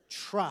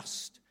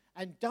trust.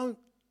 And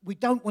we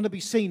don't want to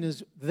be seen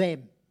as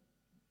them,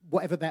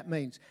 whatever that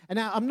means. And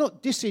now, I'm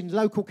not dissing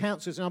local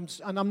councils,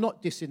 and I'm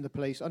not dissing the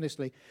police,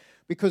 honestly,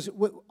 because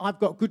I've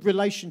got good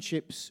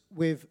relationships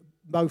with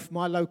both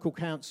my local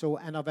council,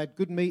 and I've had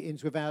good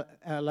meetings with our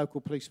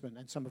local policemen,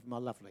 and some of them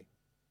are lovely.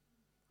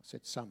 I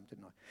said some,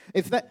 didn't I?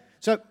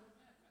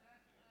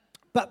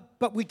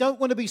 But we don't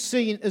want to be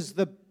seen as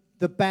the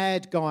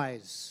bad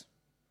guys,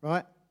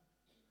 right?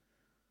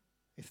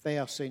 If they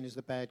are seen as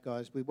the bad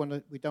guys, we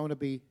don't want to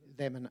be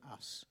them and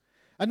us.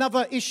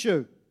 Another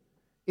issue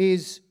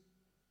is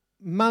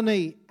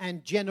money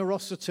and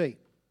generosity.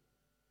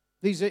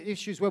 These are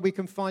issues where we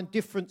can find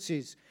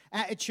differences.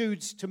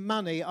 Attitudes to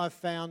money, I've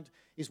found,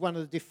 is one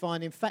of the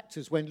defining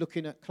factors when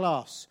looking at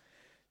class.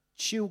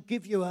 She'll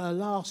give you her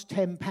last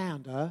 £10.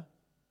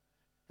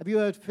 Have you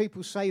heard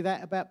people say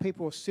that about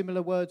people, or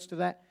similar words to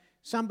that?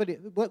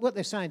 What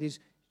they're saying is,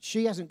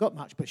 she hasn't got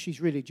much, but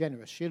she's really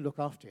generous. She'll look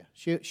after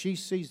you. She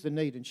sees the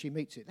need and she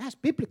meets it. That's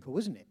biblical,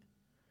 isn't it?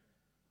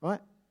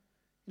 Right?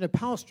 You know,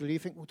 pastorally, you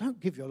think, well,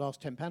 don't give your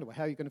last £10 away.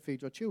 How are you going to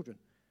feed your children?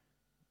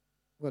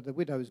 Well, the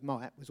widow's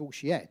mite was all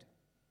she had.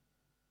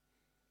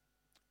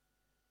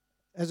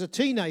 As a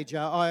teenager,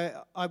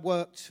 I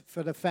worked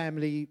for the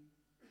family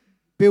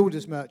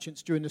builders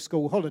merchants during the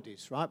school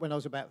holidays, right, when I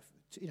was about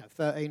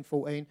 13,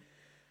 14.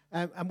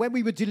 And when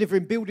we were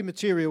delivering building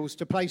materials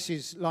to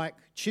places like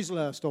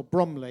Chislehurst or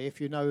Bromley, if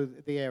you know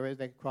the area,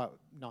 they're quite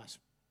nice,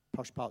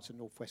 posh parts of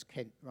northwest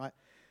Kent, right?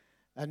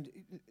 And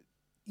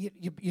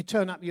you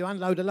turn up, you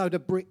unload a load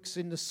of bricks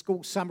in the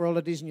school summer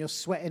holidays, and you're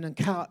sweating and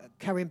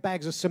carrying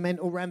bags of cement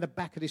all around the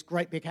back of this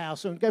great big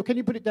house, and go, can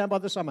you put it down by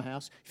the summer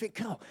house? You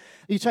think, oh.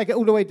 You take it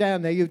all the way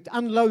down there, you've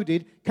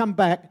unloaded, come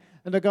back,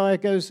 and the guy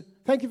goes,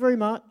 thank you very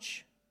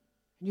much.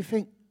 And you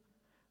think,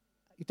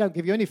 he don't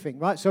give you anything,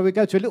 right? So we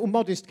go to a little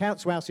modest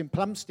council house in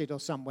Plumstead or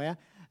somewhere,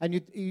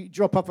 and you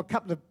drop off a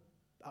couple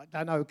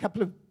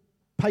of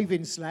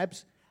paving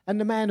slabs, and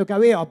the man will go,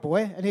 here,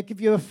 boy, and he'll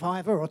give you a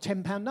 £5 or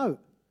 £10 note.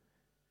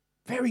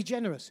 Very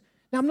generous.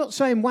 Now, I'm not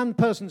saying one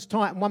person's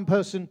tight and one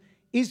person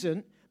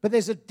isn't, but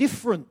there's a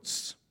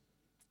difference.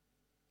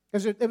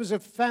 There was a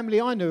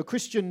family I knew, a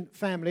Christian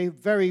family,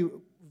 very,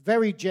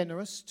 very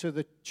generous to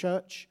the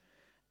church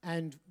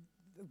and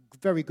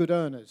very good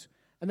earners.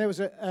 And there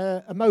was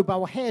a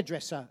mobile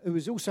hairdresser who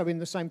was also in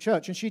the same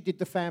church, and she did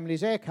the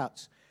family's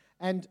haircuts.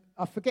 And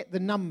I forget the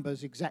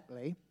numbers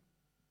exactly,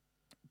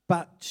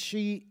 but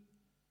she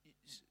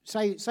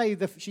say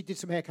she did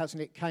some haircuts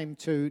and it came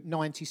to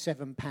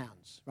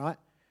 £97, right?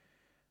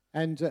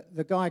 And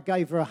the guy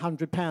gave her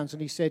 £100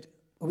 and he said,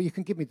 "Oh, you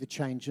can give me the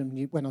change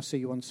when I see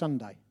you on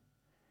Sunday."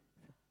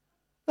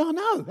 Oh,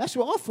 no, that's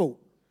what I thought.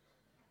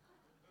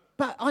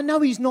 But I know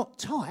he's not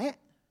tight.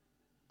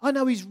 I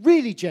know he's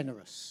really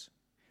generous.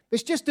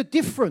 There's just a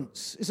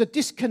difference. There's a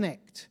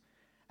disconnect.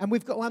 And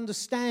we've got to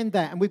understand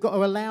that, and we've got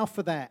to allow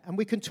for that. And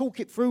we can talk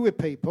it through with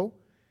people.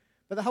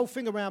 But the whole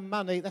thing around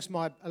money, that's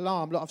my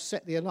alarm. Look, I've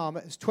set the alarm.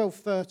 It's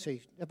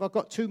 12:30. Have I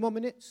got 2 more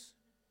minutes?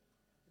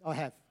 I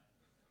have.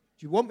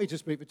 Do you want me to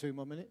speak for 2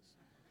 more minutes?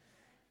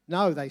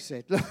 No, they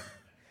said.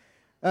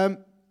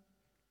 I've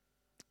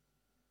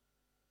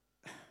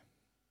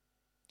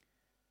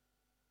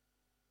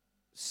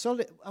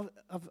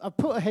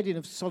put a heading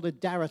of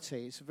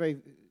solidarity. It's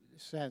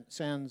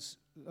sounds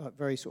like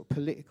very sort of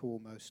political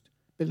almost.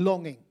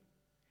 Belonging.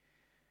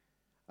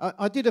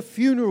 I did a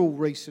funeral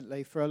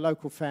recently for a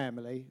local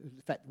family.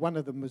 In fact, one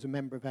of them was a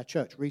member of our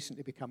church,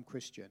 recently become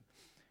Christian.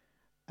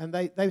 And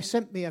they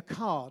sent me a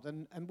card,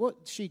 and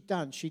what she'd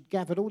done, she'd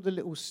gathered all the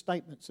little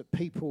statements of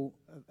people,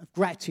 of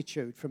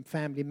gratitude from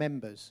family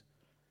members.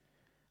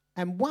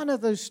 And one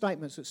of those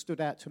statements that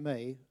stood out to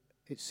me,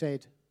 it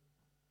said,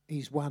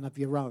 "He's one of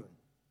your own."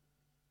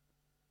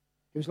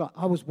 It was like,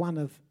 I was one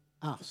of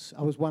us.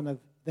 I was one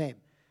of them.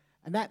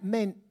 And that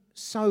meant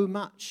so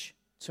much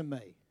to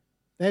me.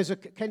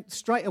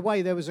 Straight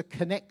away, there was a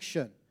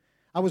connection.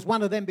 I was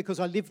one of them because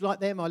I lived like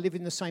them. I live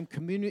in the same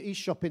community,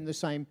 shop in the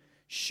same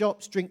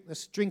shops,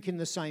 drink in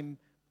the same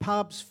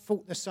pubs,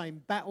 fought the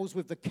same battles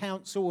with the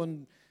council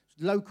and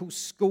local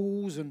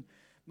schools. And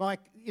my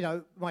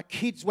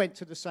kids went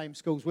to the same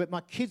schools.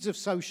 My kids have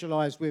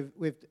socialised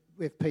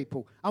with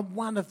people. I'm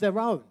one of their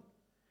own.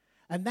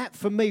 And that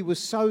for me was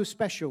so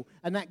special.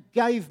 And that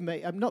gave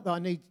me, not that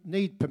I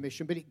need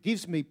permission, but it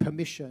gives me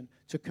permission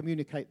to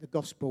communicate the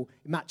gospel.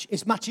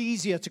 It's much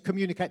easier to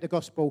communicate the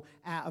gospel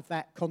out of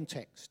that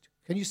context.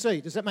 Can you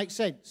see? Does that make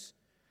sense?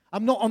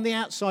 I'm not on the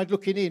outside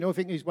looking in. I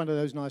think he's one of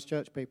those nice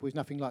church people. He's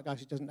nothing like us.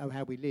 He doesn't know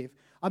how we live.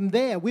 I'm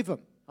there with them.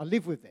 I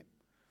live with them.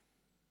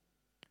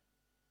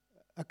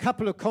 A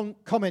couple of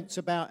comments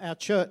about our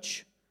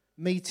church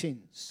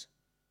meetings.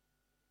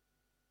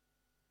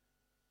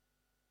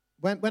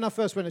 When I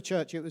first went to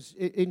church, it was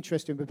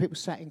interesting, but people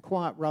sat in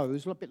quiet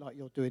rows, a bit like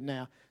you're doing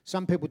now.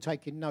 Some people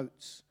taking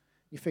notes.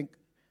 You think,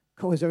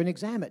 "Cool, is there an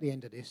exam at the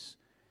end of this?"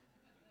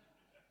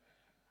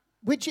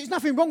 Which is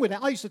nothing wrong with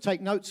that. I used to take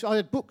notes. I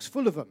had books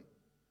full of them.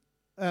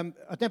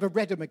 I'd never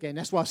read them again.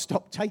 That's why I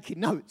stopped taking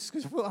notes,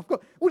 because I thought, I've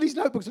got all these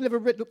notebooks. I never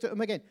looked at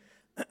them again.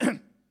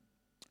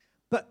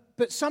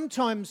 But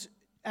sometimes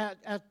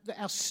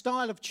our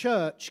style of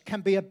church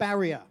can be a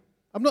barrier.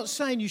 I'm not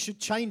saying you should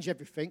change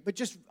everything, but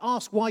just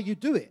ask why you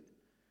do it.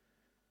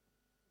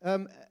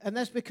 And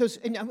that's because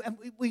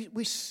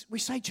we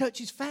say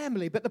church is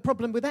family, but the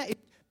problem with that is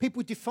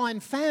people define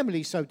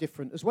family so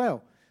different as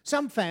well.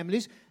 Some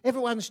families,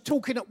 everyone's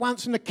talking at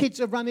once and the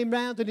kids are running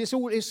around and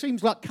it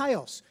seems like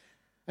chaos.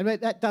 And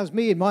that does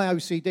me, and my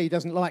OCD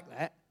doesn't like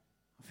that.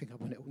 I think I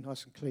want it all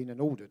nice and clean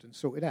and ordered and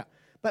sorted out.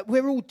 But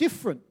we're all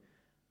different.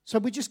 So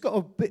we just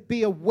got to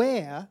be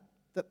aware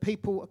that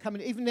people are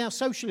coming, even in our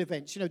social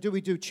events. Do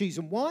we do cheese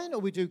and wine,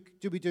 or do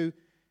we do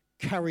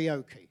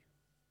karaoke?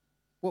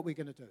 What are we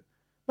going to do?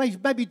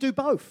 Maybe do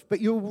both,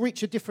 but you'll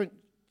reach a different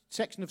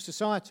section of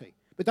society.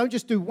 But don't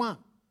just do one.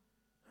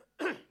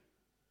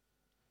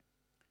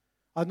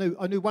 I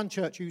knew one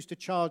church who used to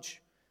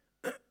charge,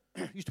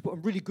 used to put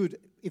on really good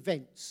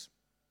events,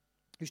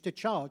 used to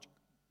charge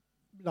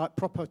like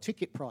proper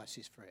ticket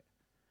prices for it.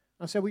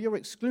 And I said, well, you're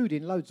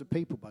excluding loads of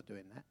people by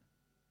doing that.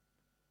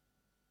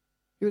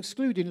 You're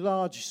excluding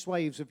large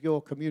swathes of your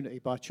community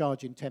by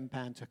charging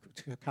 £10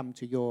 to come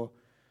to your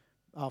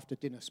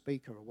after-dinner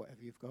speaker or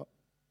whatever you've got.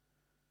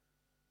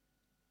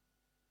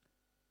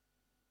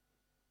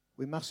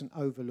 We mustn't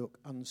overlook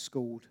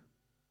unschooled,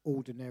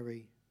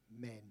 ordinary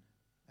men,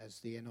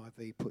 as the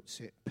NIV puts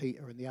it.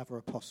 Peter and the other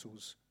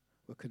apostles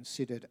were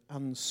considered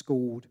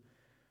unschooled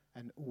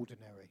and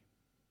ordinary.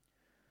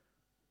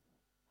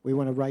 We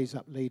want to raise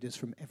up leaders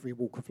from every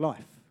walk of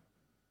life.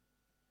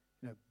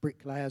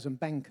 Bricklayers and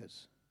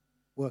bankers,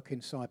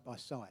 working side by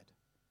side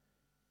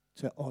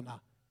to honour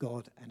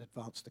God and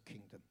advance the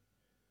kingdom.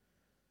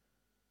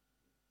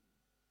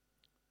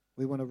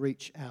 We want to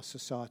reach our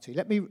society.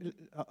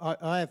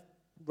 I have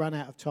run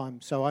out of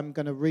time, so I'm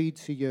going to read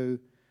to you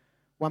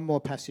one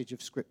more passage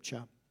of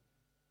Scripture,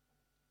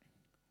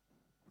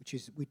 which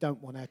is, we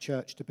don't want our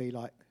church to be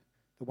like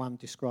the one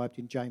described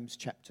in James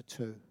chapter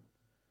 2.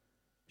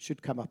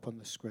 Should come up on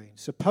the screen.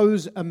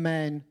 Suppose a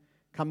man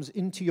comes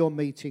into your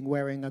meeting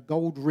wearing a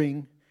gold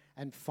ring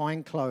and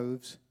fine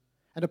clothes,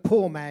 and a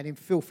poor man in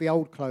filthy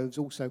old clothes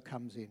also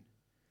comes in.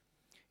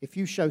 If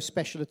you show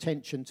special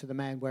attention to the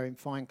man wearing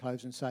fine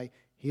clothes and say,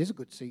 "Here's a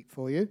good seat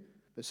for you,"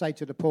 but say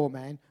to the poor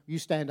man, "You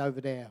stand over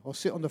there," or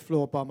 "Sit on the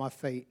floor by my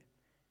feet,"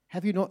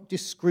 have you not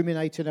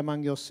discriminated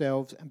among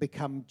yourselves and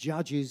become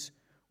judges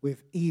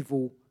with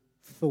evil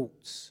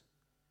thoughts?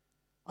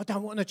 I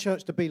don't want a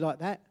church to be like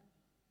that.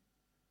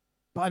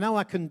 But I know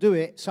I can do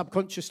it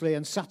subconsciously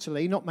and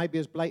subtly, not maybe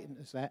as blatant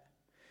as that.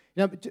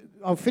 You know,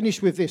 I'll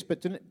finish with this,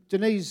 but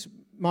Denise,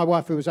 my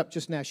wife who was up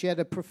just now, she had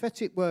a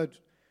prophetic word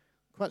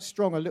quite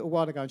strong a little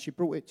while ago, and she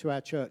brought it to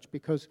our church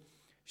because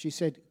she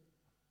said,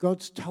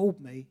 God's told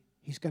me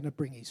he's going to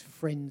bring his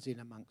friends in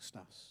amongst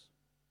us.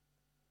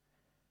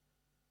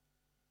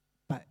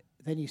 But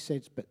then he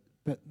says,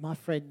 but my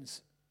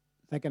friends,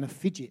 they're going to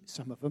fidget,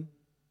 some of them,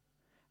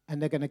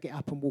 and they're going to get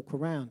up and walk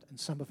around, and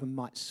some of them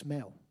might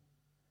smell.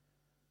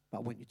 But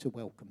I want you to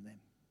welcome them.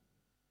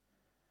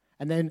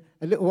 And then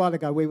a little while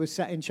ago, we were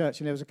sat in church,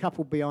 and there was a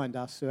couple behind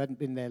us who hadn't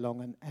been there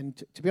long.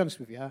 And to be honest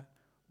with you,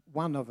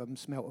 one of them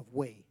smelt of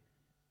wee,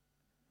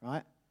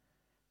 right?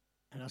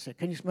 And I said,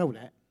 can you smell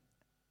that?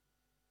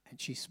 And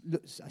she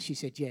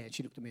said, yeah. And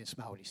she looked at me and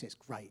smiled. She says,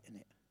 great,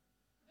 isn't it?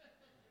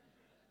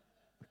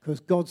 Because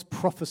God's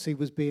prophecy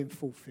was being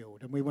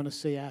fulfilled. And we want to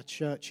see our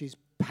churches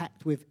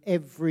packed with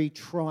every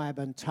tribe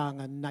and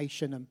tongue and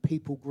nation and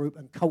people group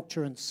and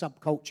culture and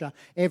subculture,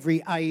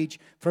 every age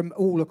from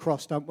all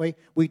across, don't we?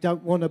 We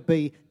don't want to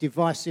be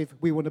divisive.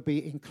 We want to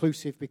be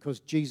inclusive because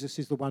Jesus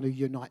is the one who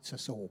unites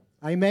us all.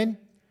 Amen?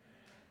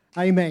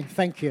 Amen.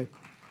 Thank you.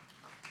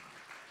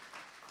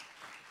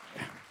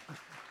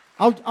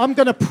 I'm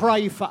going to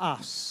pray for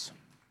us.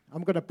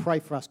 I'm going to pray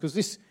for us because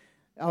this,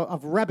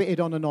 I've rabbited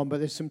on and on, but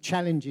there's some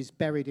challenges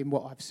buried in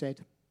what I've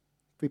said.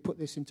 We put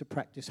this into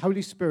practice.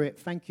 Holy Spirit,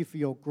 thank you for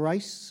your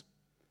grace.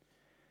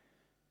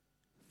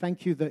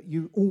 Thank you that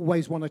you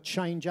always want to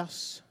change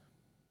us.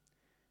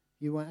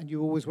 And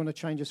you always want to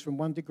change us from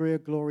one degree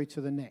of glory to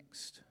the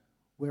next.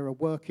 We're a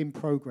work in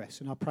progress,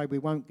 and I pray we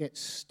won't get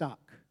stuck.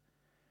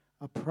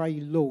 I pray,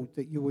 Lord,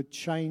 that you would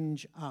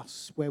change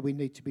us where we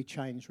need to be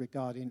changed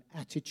regarding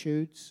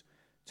attitudes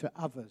to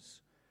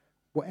others,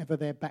 whatever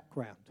their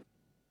background.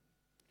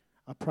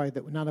 I pray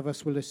that none of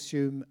us will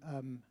assume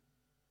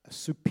a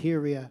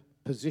superior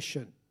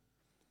position,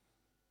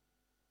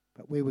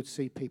 but we would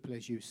see people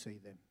as you see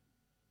them.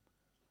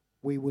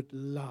 We would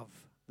love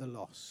the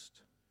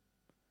lost.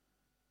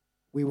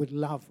 We would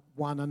love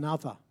one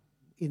another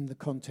in the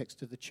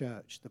context of the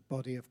church, the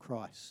body of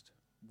Christ,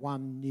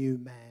 one new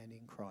man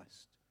in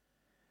Christ.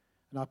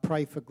 And I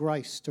pray for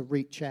grace to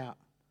reach out,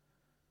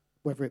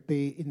 whether it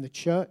be in the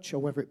church or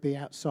whether it be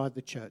outside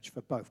the church,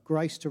 for both.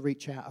 Grace to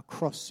reach out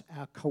across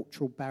our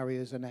cultural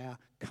barriers and our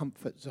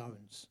comfort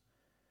zones,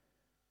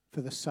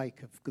 for the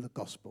sake of the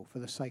gospel, for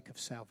the sake of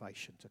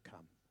salvation to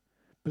come.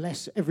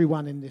 Bless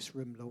everyone in this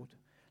room, Lord.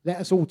 Let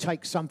us all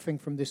take something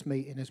from this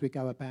meeting as we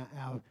go about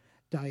our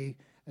day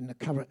and the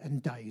current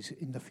and days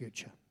in the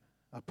future.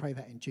 I pray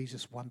that in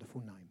Jesus'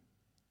 wonderful name.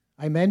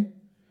 Amen?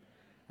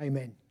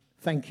 Amen.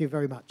 Thank you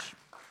very much.